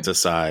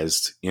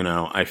romanticized.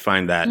 I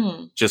find that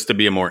just to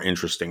be a more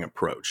interesting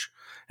approach.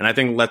 And I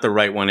think Let the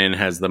Right One In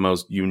has the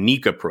most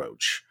unique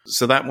approach.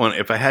 So that one,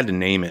 if I had to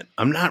name it,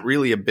 I'm not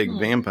really a big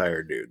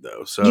vampire dude,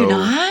 though. So you're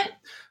not?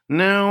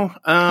 No.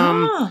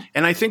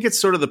 And I think it's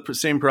sort of the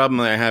same problem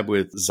that I have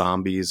with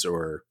zombies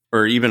or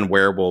even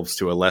werewolves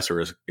to a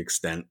lesser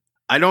extent.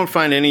 I don't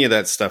find any of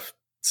that stuff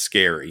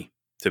scary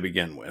to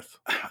begin with.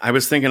 I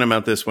was thinking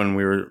about this when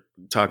we were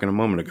talking a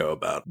moment ago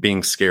about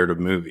being scared of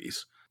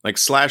movies. Like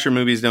slasher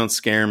movies don't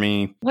scare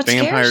me. What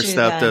vampire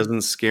stuff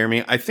doesn't scare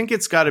me. I think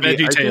it's got to be.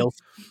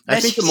 I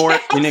think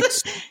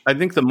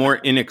the more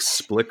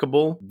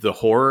inexplicable the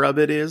horror of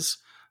it is.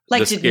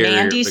 Like, did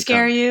Mandy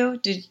scare you?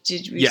 Did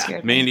we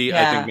scare Mandy?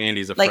 Yeah. I think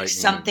Mandy's a like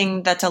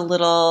something that's a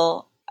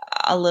little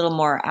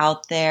more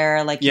out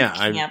there. Like you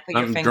can't put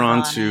your finger drawn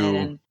on to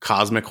it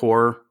cosmic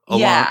horror a lot.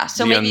 Yeah,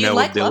 so maybe you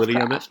like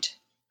Lovecraft. Of it.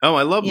 Oh,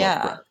 I love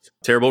Lovecraft.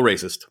 Terrible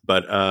racist,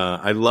 but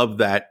I love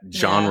that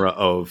genre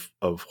of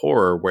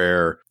horror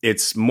where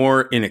it's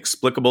more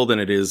inexplicable than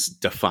it is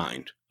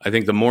defined. I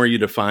think the more you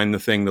define the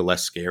thing, the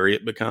less scary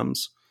it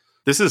becomes.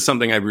 This is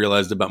something I've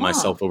realized about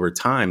myself over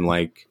time.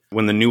 Like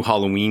when the new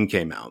Halloween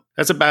came out,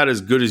 that's about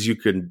as good as you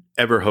could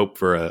ever hope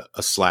for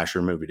a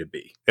slasher movie to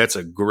be. That's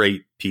a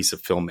great piece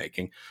of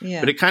filmmaking,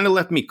 but it kind of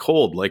left me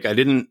cold. Like I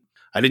didn't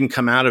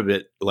come out of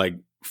it like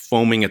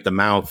foaming at the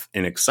mouth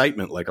in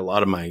excitement like a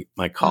lot of my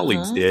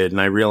colleagues did. And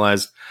I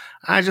realized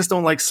I just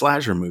don't like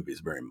slasher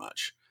movies very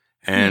much.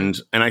 And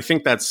I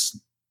think that's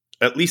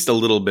at least a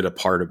little bit a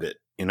part of it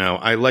You know,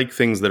 I like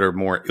things that are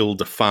more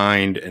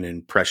ill-defined and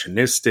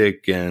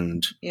impressionistic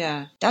and...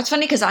 Yeah. That's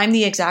funny because I'm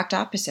the exact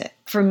opposite.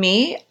 For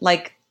me,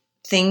 like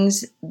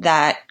things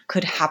that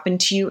could happen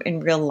to you in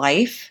real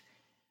life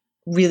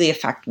really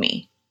affect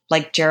me.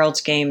 Like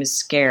Gerald's Game is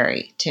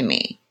scary to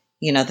me,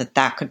 you know,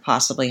 that could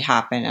possibly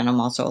happen. And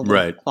I'm also a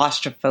little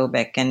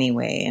claustrophobic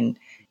anyway. And,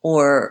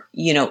 or,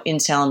 you know,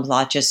 in Salem's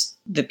Lot, just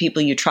the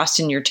people you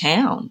trust in your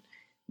town,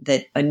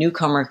 that a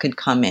newcomer could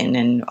come in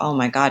and, oh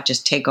my God,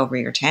 just take over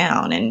your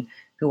town. And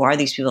who are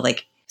these people?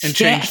 Like, and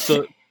change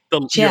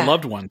your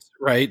loved ones,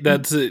 right?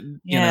 That's you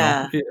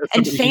know,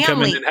 and family can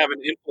come in and have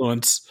an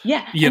influence,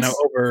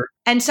 over.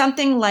 And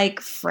something like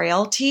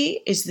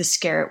Frailty is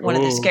one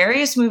of the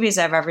scariest movies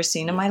I've ever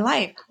seen in my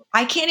life.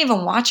 I can't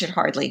even watch it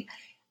hardly.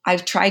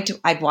 I've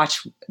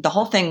watched the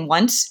whole thing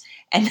once,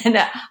 and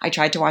then I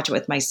tried to watch it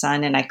with my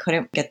son, and I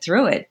couldn't get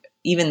through it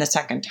even the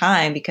second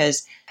time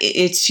because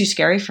it's too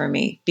scary for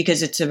me,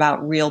 because it's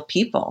about real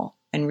people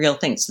and real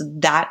things. So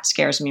that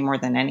scares me more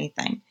than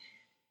anything.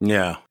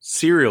 Yeah,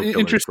 serial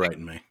killers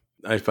frighten me.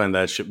 I find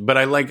that shit, but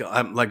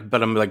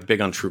I'm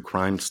big on true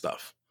crime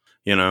stuff,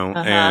 you know,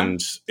 and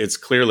it's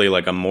clearly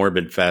like a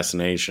morbid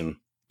fascination,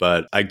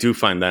 but I do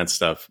find that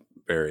stuff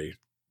very,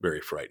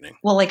 very frightening.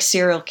 Well, like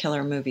serial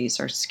killer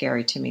movies are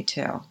scary to me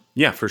too.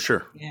 Yeah, for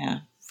sure. Yeah,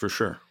 for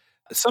sure.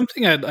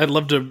 Something I'd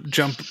love to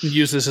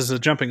use this as a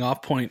jumping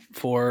off point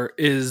for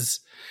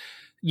is,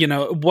 you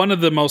know, one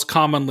of the most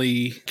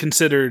commonly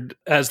considered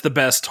as the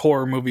best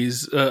horror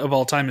movies of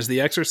all time is The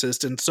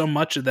Exorcist. And so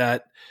much of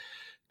that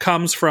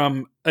comes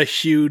from a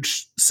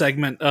huge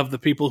segment of the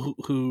people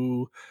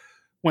who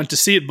went to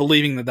see it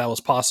believing that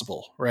was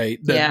possible, right?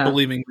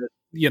 Believing that,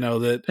 you know,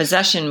 that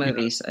possession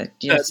movies,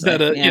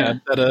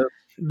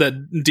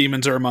 that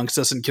demons are amongst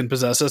us and can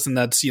possess us. And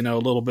that's, you know, a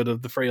little bit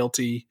of the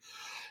frailty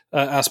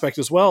aspect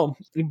as well.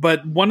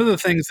 But one of the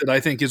things that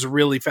I think is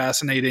really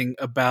fascinating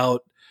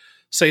about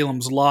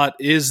Salem's Lot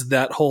is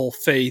that whole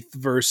faith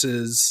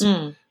versus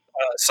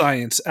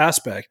science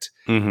aspect.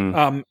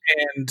 Mm-hmm.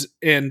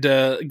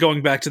 And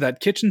going back to that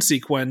kitchen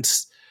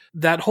sequence,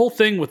 that whole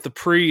thing with the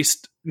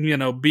priest, you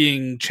know,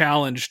 being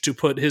challenged to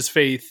put his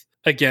faith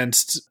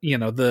against, you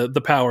know,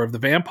 the power of the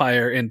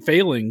vampire and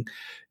failing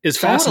is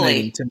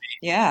fascinating to me.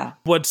 Yeah.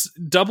 What's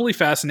doubly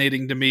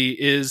fascinating to me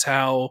is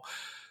how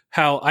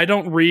I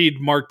don't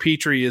read Mark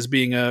Petrie as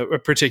being a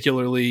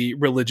particularly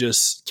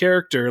religious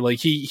character. Like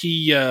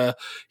he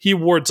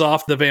wards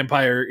off the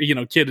vampire, you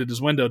know, kid at his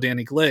window,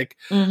 Danny Glick,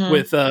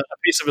 with a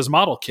piece of his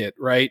model kit,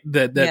 right?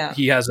 That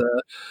he has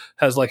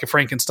like a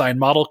Frankenstein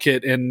model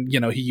kit, and you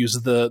know he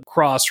uses the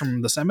cross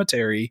from the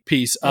cemetery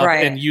piece up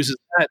and uses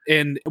that.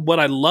 And what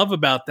I love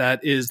about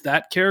that is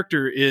that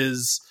character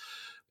is,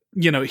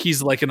 you know,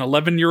 he's like an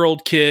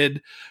 11-year-old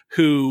kid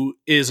who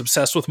is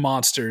obsessed with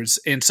monsters.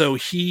 And so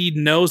he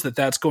knows that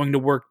that's going to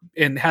work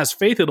and has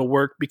faith it'll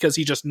work because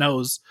he just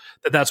knows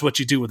that that's what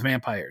you do with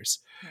vampires,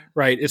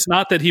 right? It's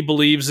not that he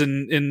believes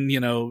in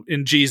you know,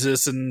 in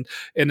Jesus and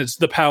it's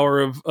the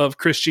power of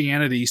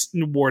Christianity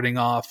warding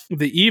off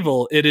the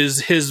evil. It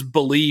is his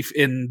belief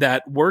in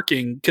that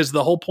working, because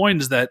the whole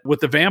point is that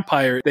with the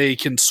vampire, they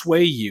can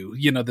sway you,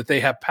 you know, that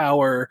they have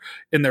power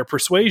in their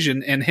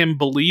persuasion, and him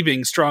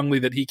believing strongly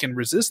that he can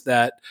resist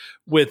that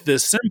with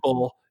this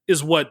symbol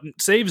is what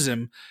saves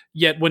him.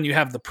 Yet when you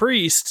have the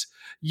priest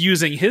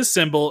using his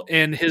symbol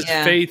and his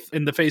faith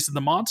in the face of the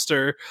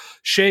monster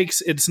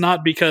shakes, it's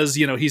not because,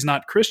 you know, he's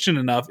not Christian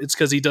enough. It's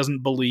because he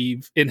doesn't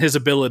believe in his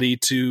ability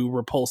to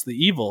repulse the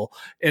evil.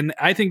 And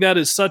I think that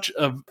is such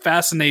a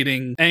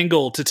fascinating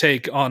angle to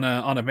take on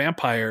a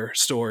vampire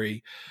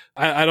story.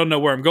 I don't know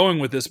where I'm going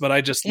with this, but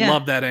I just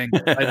love that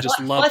angle. I just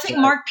love. Well, I think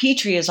Mark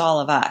Petrie is all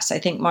of us. I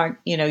think Mark,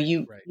 you know,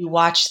 you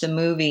watch the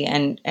movie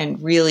and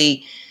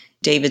really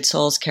David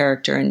Soul's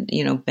character, and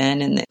you know,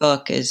 Ben in the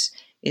book is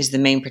the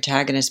main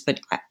protagonist,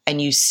 and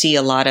you see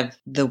a lot of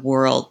the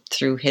world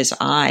through his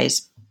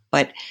eyes.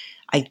 But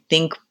I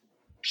think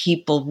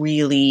people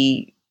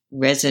really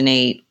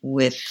resonate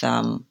with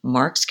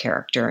Mark's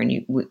character,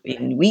 and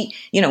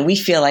we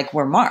feel like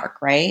we're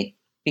Mark, right?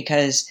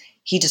 Because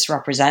he just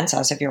represents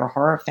us. If you're a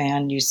horror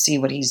fan, you see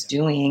what he's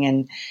doing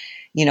and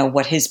you know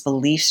what his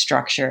belief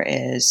structure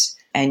is,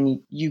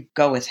 and you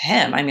go with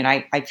him. I mean,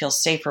 I feel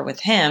safer with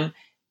him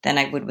than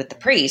I would with the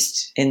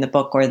priest in the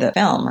book or the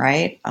film,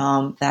 right?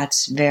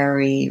 That's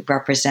very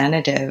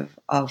representative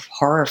of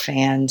horror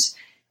fans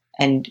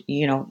and,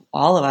 you know,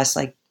 all of us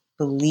like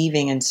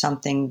believing in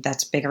something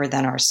that's bigger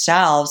than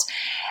ourselves.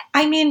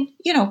 I mean,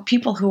 you know,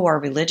 people who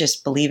are religious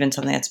believe in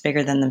something that's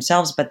bigger than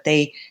themselves, but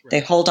they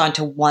hold on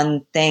to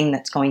one thing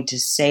that's going to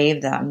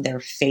save them,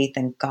 their faith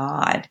in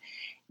God.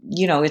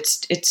 You know,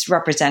 it's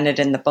represented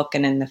in the book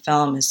and in the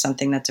film as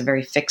something that's a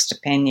very fixed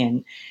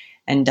opinion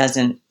and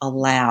doesn't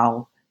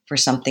allow for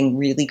something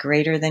really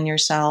greater than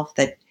yourself,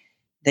 that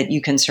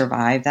you can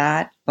survive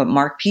that. But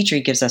Mark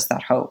Petrie gives us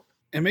that hope.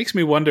 It makes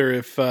me wonder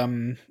if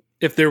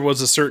there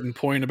was a certain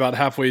point about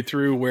halfway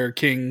through where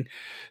King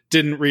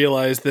didn't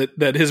realize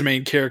that his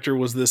main character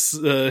was this,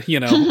 you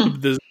know,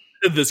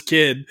 this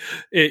kid,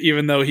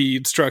 even though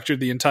he structured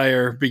the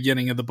entire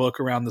beginning of the book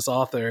around this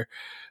author.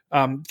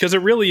 Because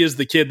it really is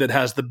the kid that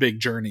has the big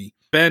journey.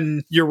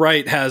 Ben, you're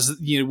right, has,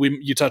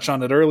 you touched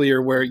on it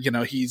earlier where,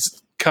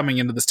 he's coming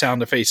into this town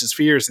to face his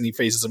fears, and he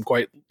faces them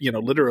quite,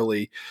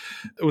 literally.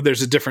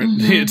 There's a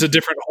different, it's a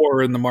different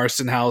horror in the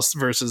Marston house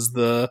versus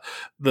the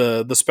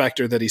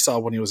specter that he saw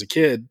when he was a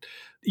kid,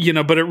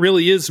 but it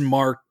really is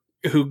Mark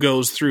who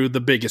goes through the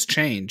biggest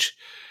change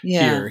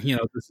here.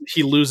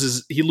 He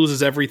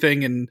loses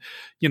everything, and,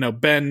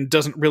 Ben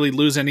doesn't really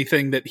lose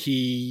anything that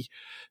he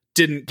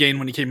didn't gain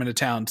when he came into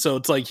town. So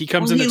it's like he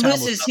comes into town.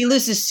 He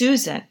loses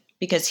Susan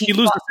because he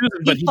loses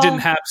Susan, but he didn't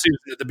have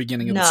Susan at the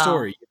beginning of the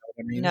story. You know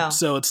what I mean? No.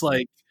 So it's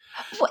like,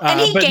 and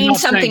he gained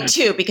something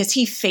too, because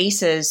he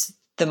faces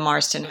the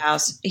Marston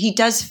house. He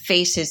does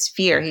face his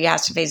fear. He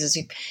has to face his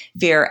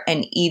fear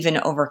and even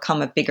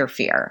overcome a bigger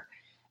fear.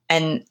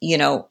 And,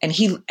 and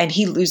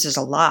he loses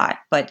a lot,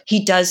 but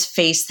he does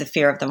face the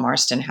fear of the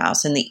Marston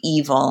house and the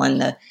evil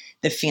and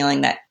the feeling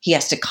that he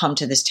has to come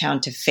to this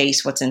town to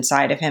face what's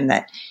inside of him,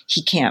 that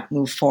he can't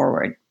move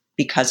forward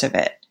because of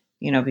it,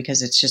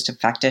 because it's just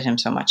affected him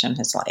so much in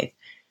his life.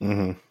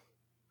 Mm-hmm.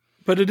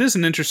 But it is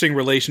an interesting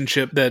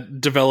relationship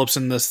that develops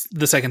in the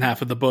second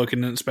half of the book,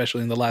 and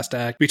especially in the last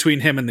act, between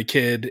him and the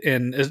kid,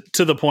 and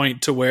to the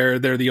point to where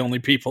they're the only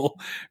people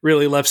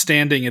really left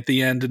standing at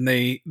the end, and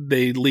they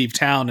leave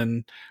town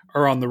and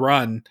are on the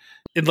run.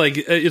 And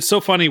it's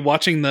so funny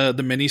watching the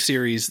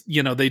miniseries.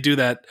 They do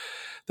that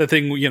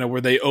thing,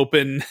 where they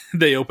open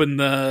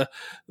the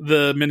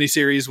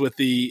miniseries with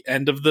the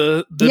end of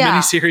the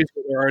miniseries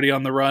where they're already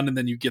on the run, and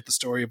then you get the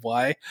story of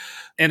why.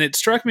 And it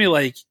struck me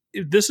like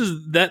this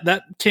is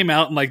that came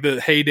out in like the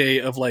heyday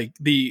of like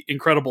the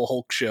Incredible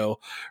Hulk show,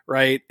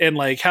 right? And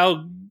like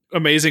how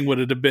amazing would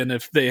it have been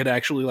if they had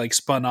actually like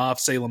spun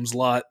off Salem's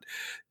Lot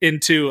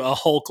into a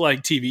Hulk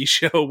like TV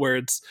show where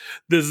it's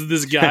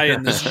this guy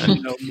and this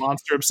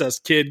monster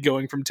obsessed kid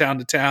going from town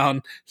to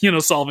town,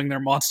 solving their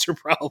monster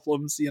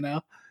problems,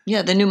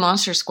 Yeah, the new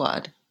Monster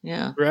Squad.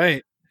 Yeah.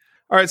 Right.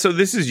 All right, so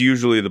this is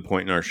usually the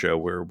point in our show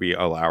where we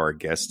allow our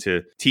guests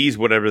to tease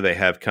whatever they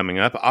have coming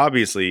up.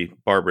 Obviously,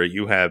 Barbara,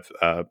 you have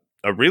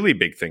a really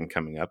big thing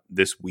coming up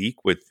this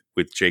week with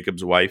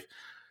Jacob's wife.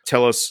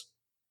 Tell us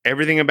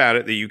everything about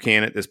it that you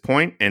can at this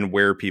point and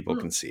where people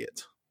can see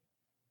it.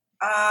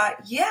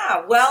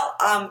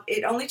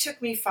 It only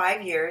took me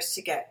 5 years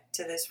to get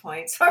to this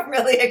point, so I'm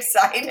really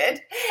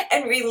excited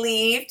and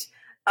relieved.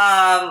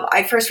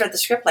 I first read the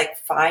script like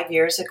 5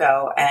 years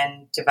ago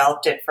and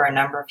developed it for a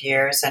number of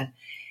years, and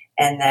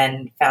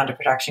then found a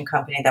production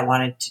company that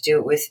wanted to do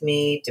it with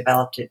me,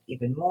 developed it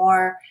even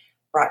more,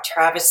 brought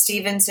Travis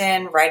Stevens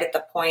in right at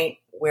the point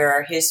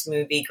where his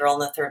movie Girl on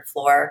the Third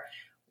Floor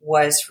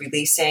was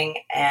releasing,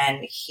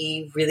 and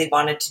he really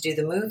wanted to do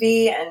the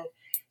movie. And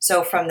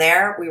so from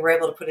there, we were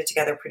able to put it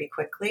together pretty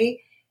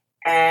quickly.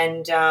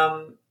 And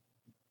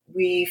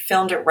we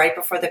filmed it right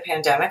before the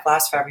pandemic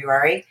last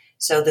February.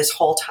 So this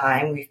whole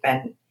time we've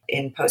been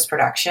in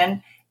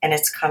post-production, and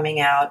it's coming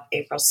out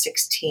April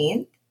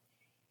 16th.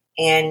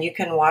 And you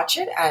can watch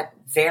it at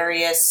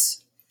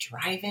various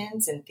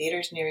drive-ins and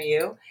theaters near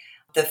you.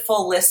 The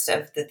full list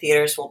of the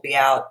theaters will be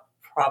out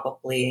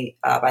probably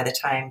by the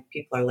time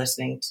people are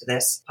listening to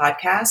this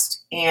podcast.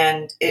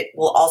 And it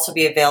will also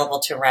be available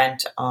to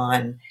rent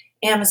on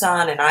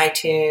Amazon and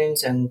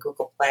iTunes and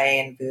Google Play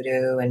and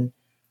Vudu and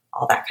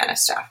all that kind of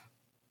stuff.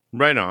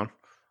 Right on.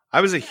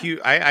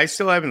 I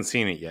still haven't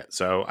seen it yet,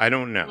 so I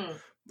don't know.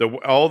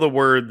 All the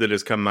word that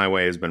has come my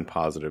way has been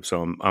positive,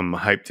 so I'm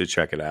hyped to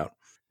check it out.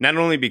 Not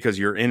only because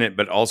you're in it,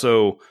 but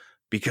also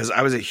because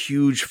I was a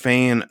huge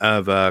fan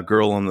of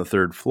Girl on the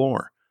Third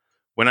Floor.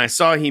 When I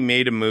saw he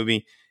made a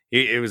movie,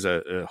 it was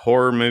a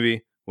horror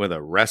movie with a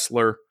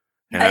wrestler.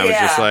 And I was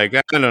just like,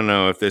 I don't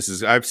know if this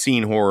is... I've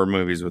seen horror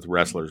movies with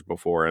wrestlers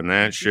before, and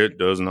that shit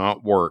does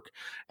not work.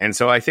 And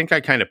so I think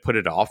I kind of put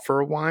it off for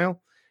a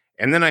while.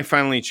 And then I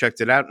finally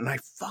checked it out, and I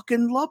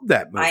fucking loved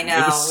that movie. I know.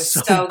 It was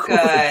so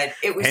good.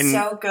 It was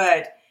so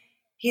good.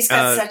 He's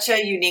got such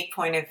a unique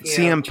point of view.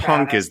 CM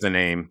Punk is the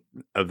name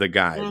of the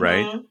guy,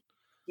 right?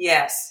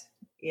 Yes.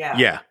 Yeah.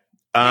 Yeah.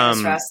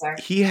 Wrestler.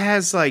 He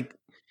has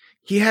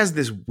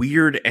this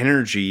weird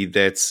energy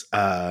that's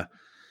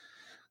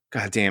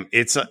goddamn.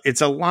 It's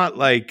a lot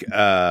like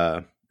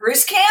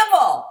Bruce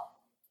Campbell.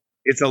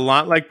 It's a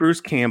lot like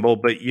Bruce Campbell,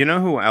 but you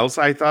know who else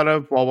I thought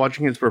of while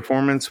watching his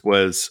performance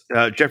was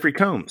Jeffrey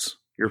Combs.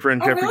 Your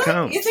friend Jeffrey really?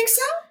 Combs. You think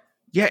so?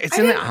 Yeah, it's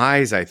in the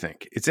eyes, I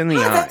think. It's in the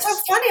eyes. That's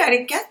so funny. I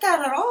didn't get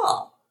that at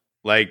all.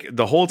 Like,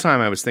 the whole time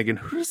I was thinking,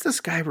 who does this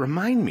guy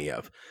remind me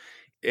of?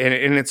 And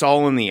it's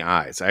all in the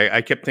eyes.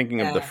 I kept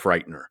thinking of the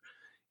Frightener,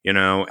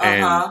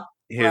 and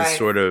his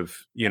sort of,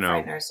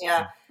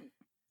 Frighteners,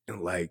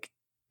 like,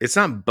 it's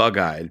not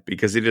bug-eyed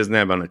because he doesn't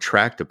have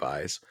unattractive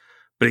eyes,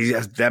 but he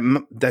has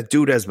that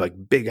dude has like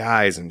big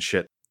eyes and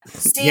shit.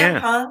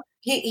 CM Punk,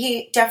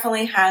 he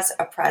definitely has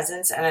a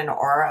presence and an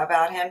aura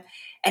about him,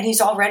 and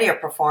he's already a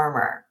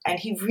performer, and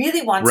he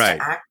really wants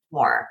to act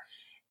more.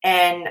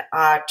 And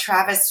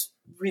Travis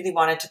really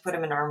wanted to put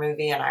him in our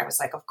movie, and I was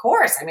like, of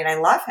course. I mean, I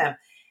love him,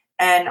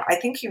 and I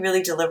think he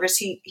really delivers.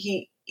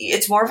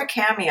 It's more of a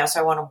cameo, so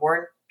I want to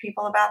warn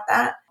people about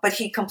that, but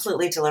he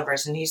completely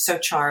delivers, and he's so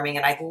charming,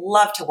 and I'd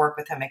love to work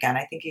with him again.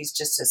 I think he's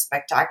just a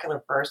spectacular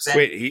person.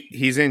 Wait,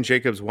 he's in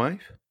Jacob's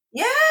Wife?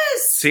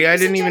 Yes. See, I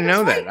didn't even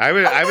know that.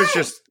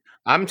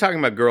 I'm talking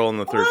about Girl on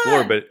the Third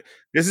Floor, but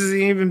this is an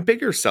even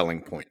bigger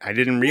selling point. I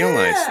didn't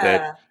realize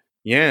that.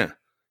 Yeah.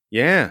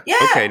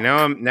 Okay,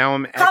 now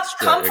I'm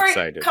extra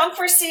excited. Come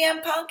for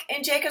CM Punk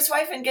and Jacob's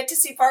Wife and get to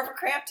see Barbara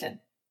Crampton.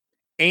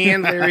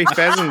 And Larry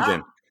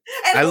Fessenden.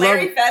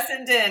 Larry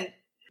Fessenden.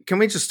 Can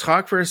we just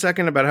talk for a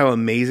second about how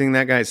amazing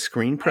that guy's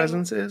screen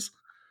presence is?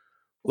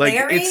 Like,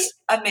 it's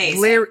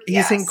amazing. Larry,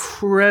 he's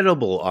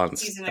incredible on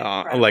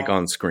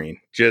screen.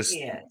 Just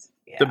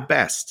the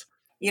best.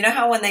 You know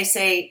how when they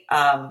say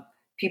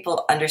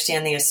people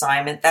understand the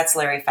assignment, that's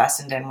Larry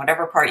Fessenden.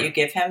 Whatever part you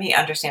give him, he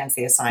understands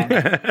the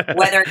assignment.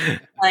 Whether he's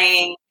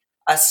playing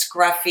a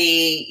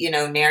scruffy,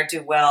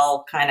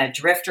 ne'er-do-well kind of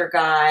drifter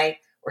guy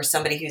or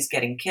somebody who's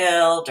getting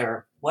killed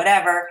or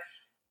whatever,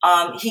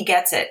 he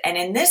gets it. And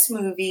in this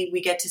movie,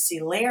 we get to see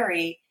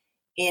Larry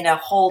in a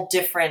whole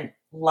different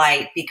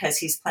light because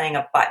he's playing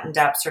a buttoned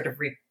up sort of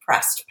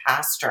repressed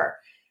pastor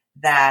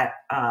that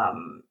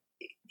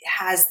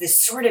has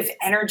this sort of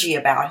energy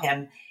about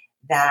him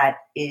that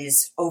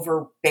is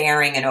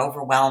overbearing and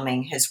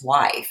overwhelming his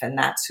wife. And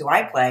that's who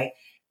I play.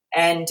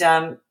 And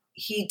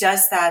he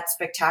does that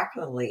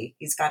spectacularly.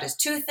 He's got his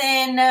tooth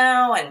in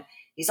now, and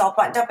he's all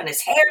buttoned up and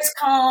his hair's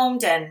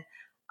combed. And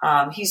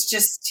he's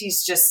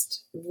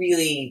just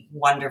really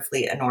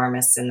wonderfully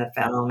enormous in the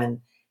film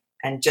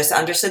and just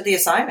understood the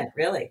assignment.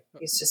 Really.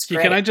 He's just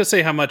great. Can I just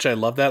say how much I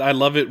love that? I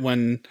love it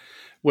when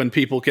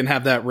people can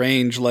have that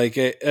range. Like,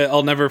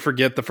 I'll never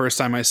forget the first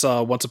time I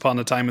saw Once Upon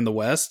a Time in the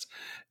West,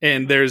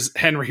 and there's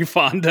Henry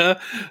Fonda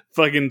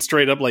fucking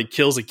straight up like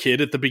kills a kid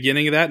at the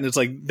beginning of that. And it's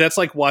like, that's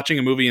like watching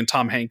a movie and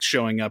Tom Hanks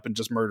showing up and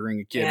just murdering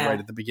a kid right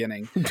at the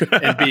beginning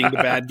and being the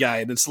bad guy.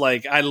 And it's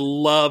like, I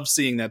love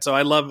seeing that. So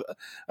I love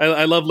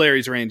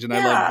Larry's range, and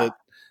I love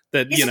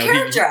that, he's a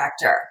character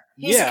actor.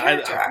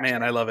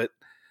 Man, I love it.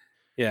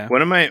 Yeah.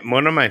 One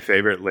of my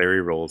favorite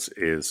Larry roles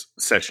is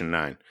Session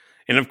 9.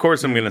 And of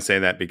course, I'm going to say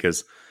that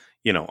because,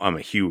 I'm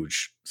a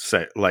huge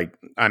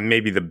I'm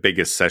maybe the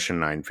biggest Session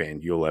 9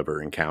 fan you'll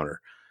ever encounter.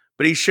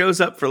 But he shows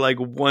up for like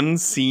one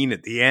scene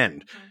at the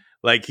end.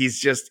 Like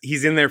he's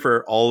in there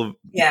for all of,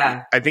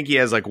 I think he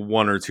has like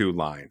one or two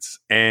lines.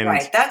 And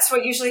right. That's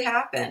what usually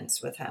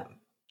happens with him.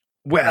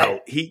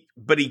 Well, he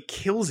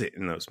kills it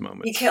in those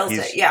moments. He kills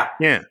it. Yeah.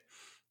 Yeah.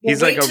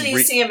 He's like till you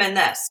see him in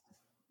this,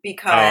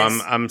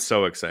 because I'm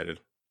so excited.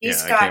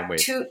 He's got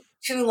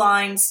two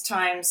lines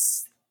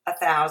times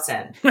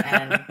 1,000.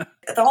 And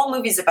the whole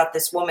movie is about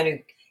this woman who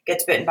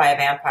gets bitten by a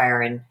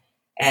vampire,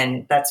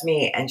 and that's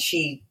me. And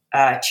she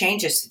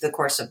changes through the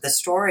course of the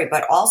story,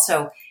 but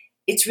also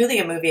it's really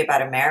a movie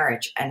about a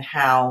marriage and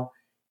how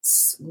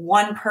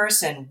one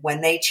person,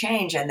 when they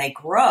change and they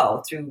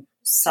grow through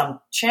some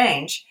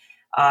change,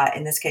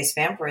 in this case,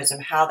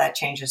 vampirism, how that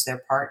changes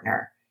their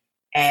partner.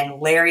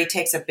 And Larry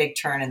takes a big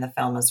turn in the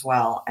film as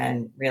well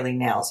and really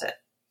nails it.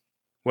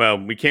 Well,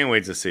 we can't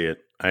wait to see it.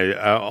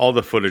 All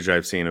the footage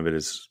I've seen of it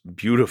is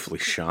beautifully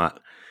shot.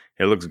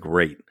 It looks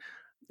great.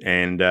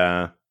 And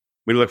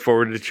we look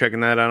forward to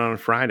checking that out on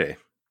Friday.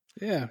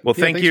 Yeah. Well,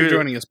 thanks for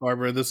joining us,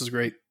 Barbara. This is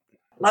great.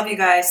 Love you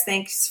guys.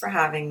 Thanks for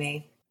having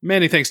me.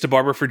 Many thanks to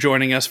Barbara for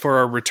joining us for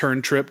our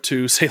return trip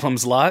to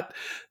Salem's Lot.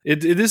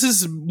 This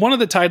is one of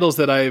the titles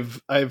that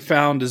I've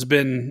found has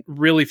been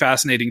really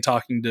fascinating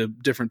talking to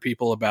different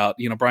people about.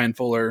 Brian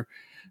Fuller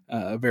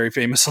very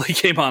famously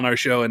came on our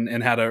show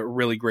and had a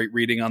really great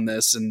reading on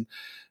this. And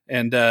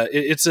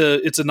it's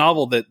a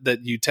novel that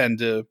you tend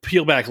to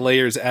peel back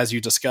layers as you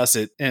discuss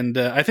it. And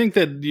I think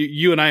that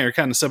you and I are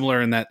kind of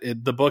similar in that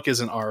the book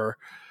isn't our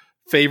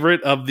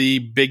favorite of the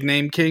big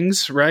name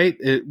kings, right?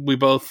 We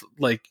both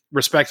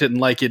respect it and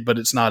like it, but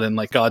it's not in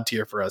God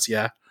tier for us.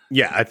 Yeah.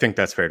 Yeah, I think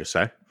that's fair to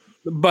say.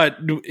 But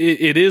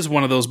it is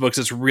one of those books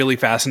that's really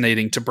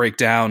fascinating to break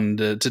down,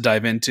 to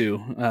dive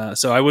into.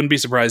 So I wouldn't be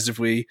surprised if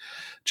we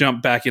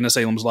jump back into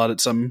Salem's Lot at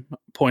some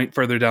point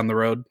further down the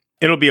road.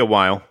 It'll be a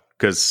while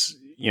because,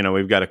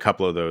 we've got a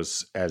couple of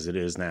those as it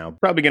is now.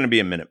 Probably going to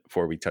be a minute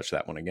before we touch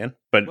that one again.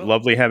 But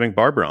lovely having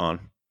Barbara on.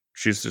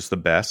 She's just the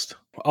best.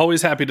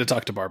 Always happy to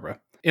talk to Barbara.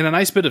 In a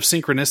nice bit of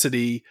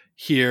synchronicity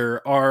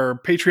here,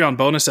 our Patreon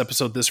bonus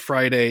episode this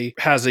Friday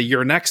has a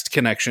Your Next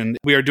connection.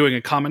 We are doing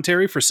a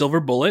commentary for Silver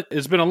Bullet.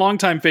 It's been a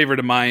longtime favorite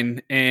of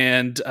mine,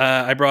 and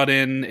I brought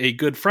in a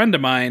good friend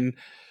of mine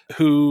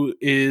who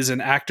is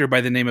an actor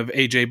by the name of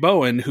A.J.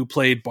 Bowen, who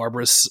played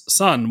Barbara's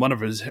son, one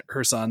of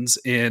her sons,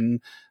 in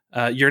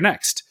Your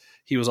Next.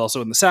 He was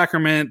also in The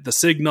Sacrament, The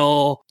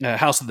Signal,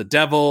 House of the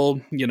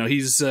Devil.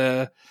 He's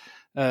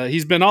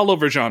been all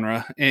over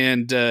genre,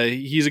 and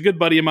he's a good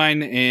buddy of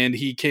mine, and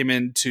he came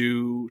in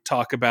to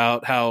talk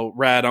about how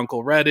rad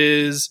Uncle Red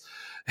is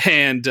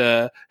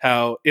and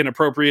how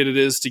inappropriate it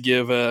is to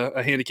give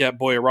a handicapped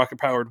boy a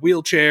rocket-powered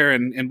wheelchair,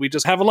 and we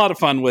just have a lot of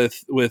fun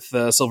with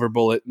Silver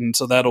Bullet, and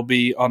so that'll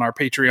be on our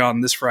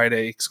Patreon this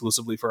Friday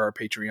exclusively for our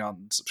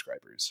Patreon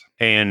subscribers.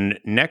 And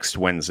next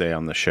Wednesday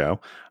on the show,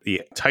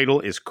 the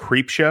title is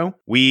Creep Show.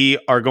 We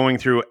are going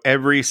through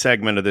every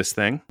segment of this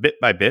thing bit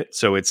by bit,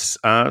 so it's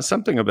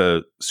something of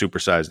a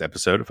supersized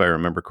episode, if I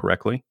remember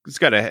correctly. It's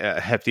got a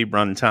hefty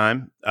run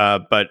time,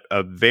 but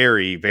a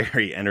very,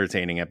 very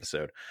entertaining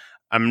episode.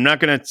 I'm not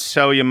going to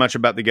tell you much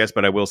about the guest,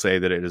 but I will say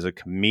that it is a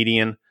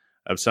comedian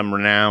of some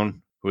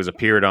renown who has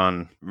appeared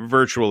on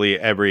virtually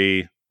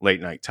every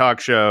late night talk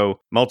show,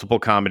 multiple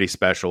comedy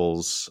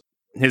specials.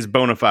 His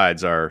bona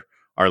fides are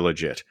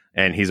legit,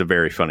 and he's a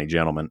very funny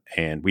gentleman,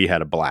 and we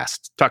had a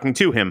blast talking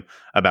to him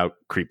about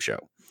Creep Show.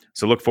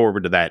 So look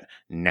forward to that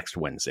next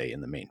Wednesday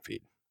in the main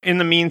feed. In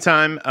the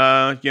meantime,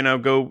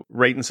 go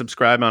rate and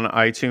subscribe on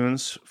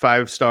iTunes.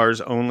 5 stars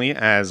only,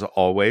 as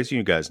always.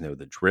 You guys know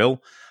the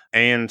drill.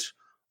 And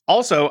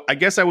also, I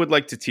guess I would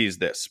like to tease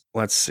this.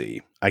 Let's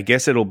see. I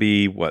guess it'll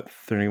be,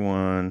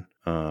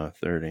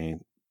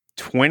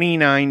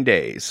 29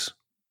 days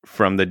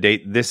from the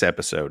date this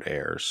episode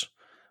airs.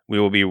 We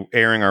will be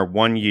airing our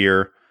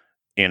 1-year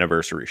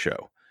anniversary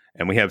show.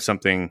 And we have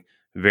something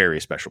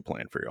very special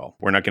planned for y'all.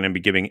 We're not going to be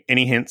giving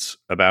any hints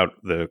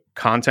about the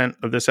content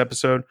of this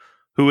episode,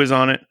 who is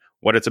on it,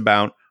 what it's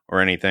about, or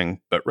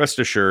anything. But rest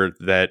assured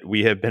that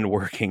we have been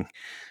working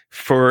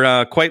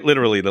for quite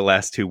literally the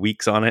last 2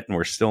 weeks on it, and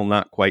we're still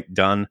not quite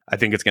done. I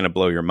think it's going to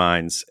blow your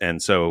minds.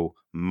 And so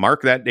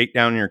mark that date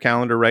down in your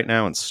calendar right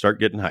now and start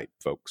getting hyped,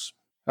 folks.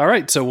 All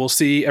right, so we'll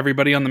see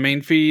everybody on the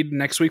main feed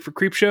next week for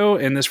Creep Show,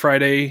 and this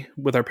Friday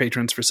with our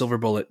patrons for Silver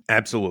Bullet.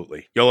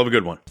 Absolutely. Y'all have a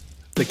good one.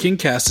 The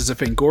Kingcast is a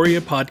Fangoria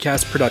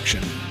podcast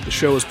production. The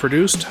show is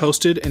produced,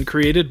 hosted, and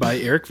created by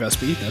Eric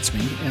Vespi, that's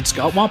me, and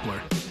Scott Wampler.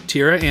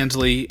 Tira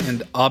Ansley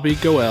and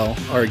Abhi Goel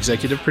are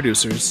executive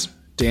producers.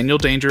 Daniel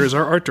Danger is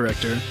our art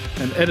director,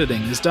 and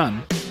editing is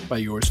done by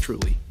yours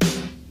truly.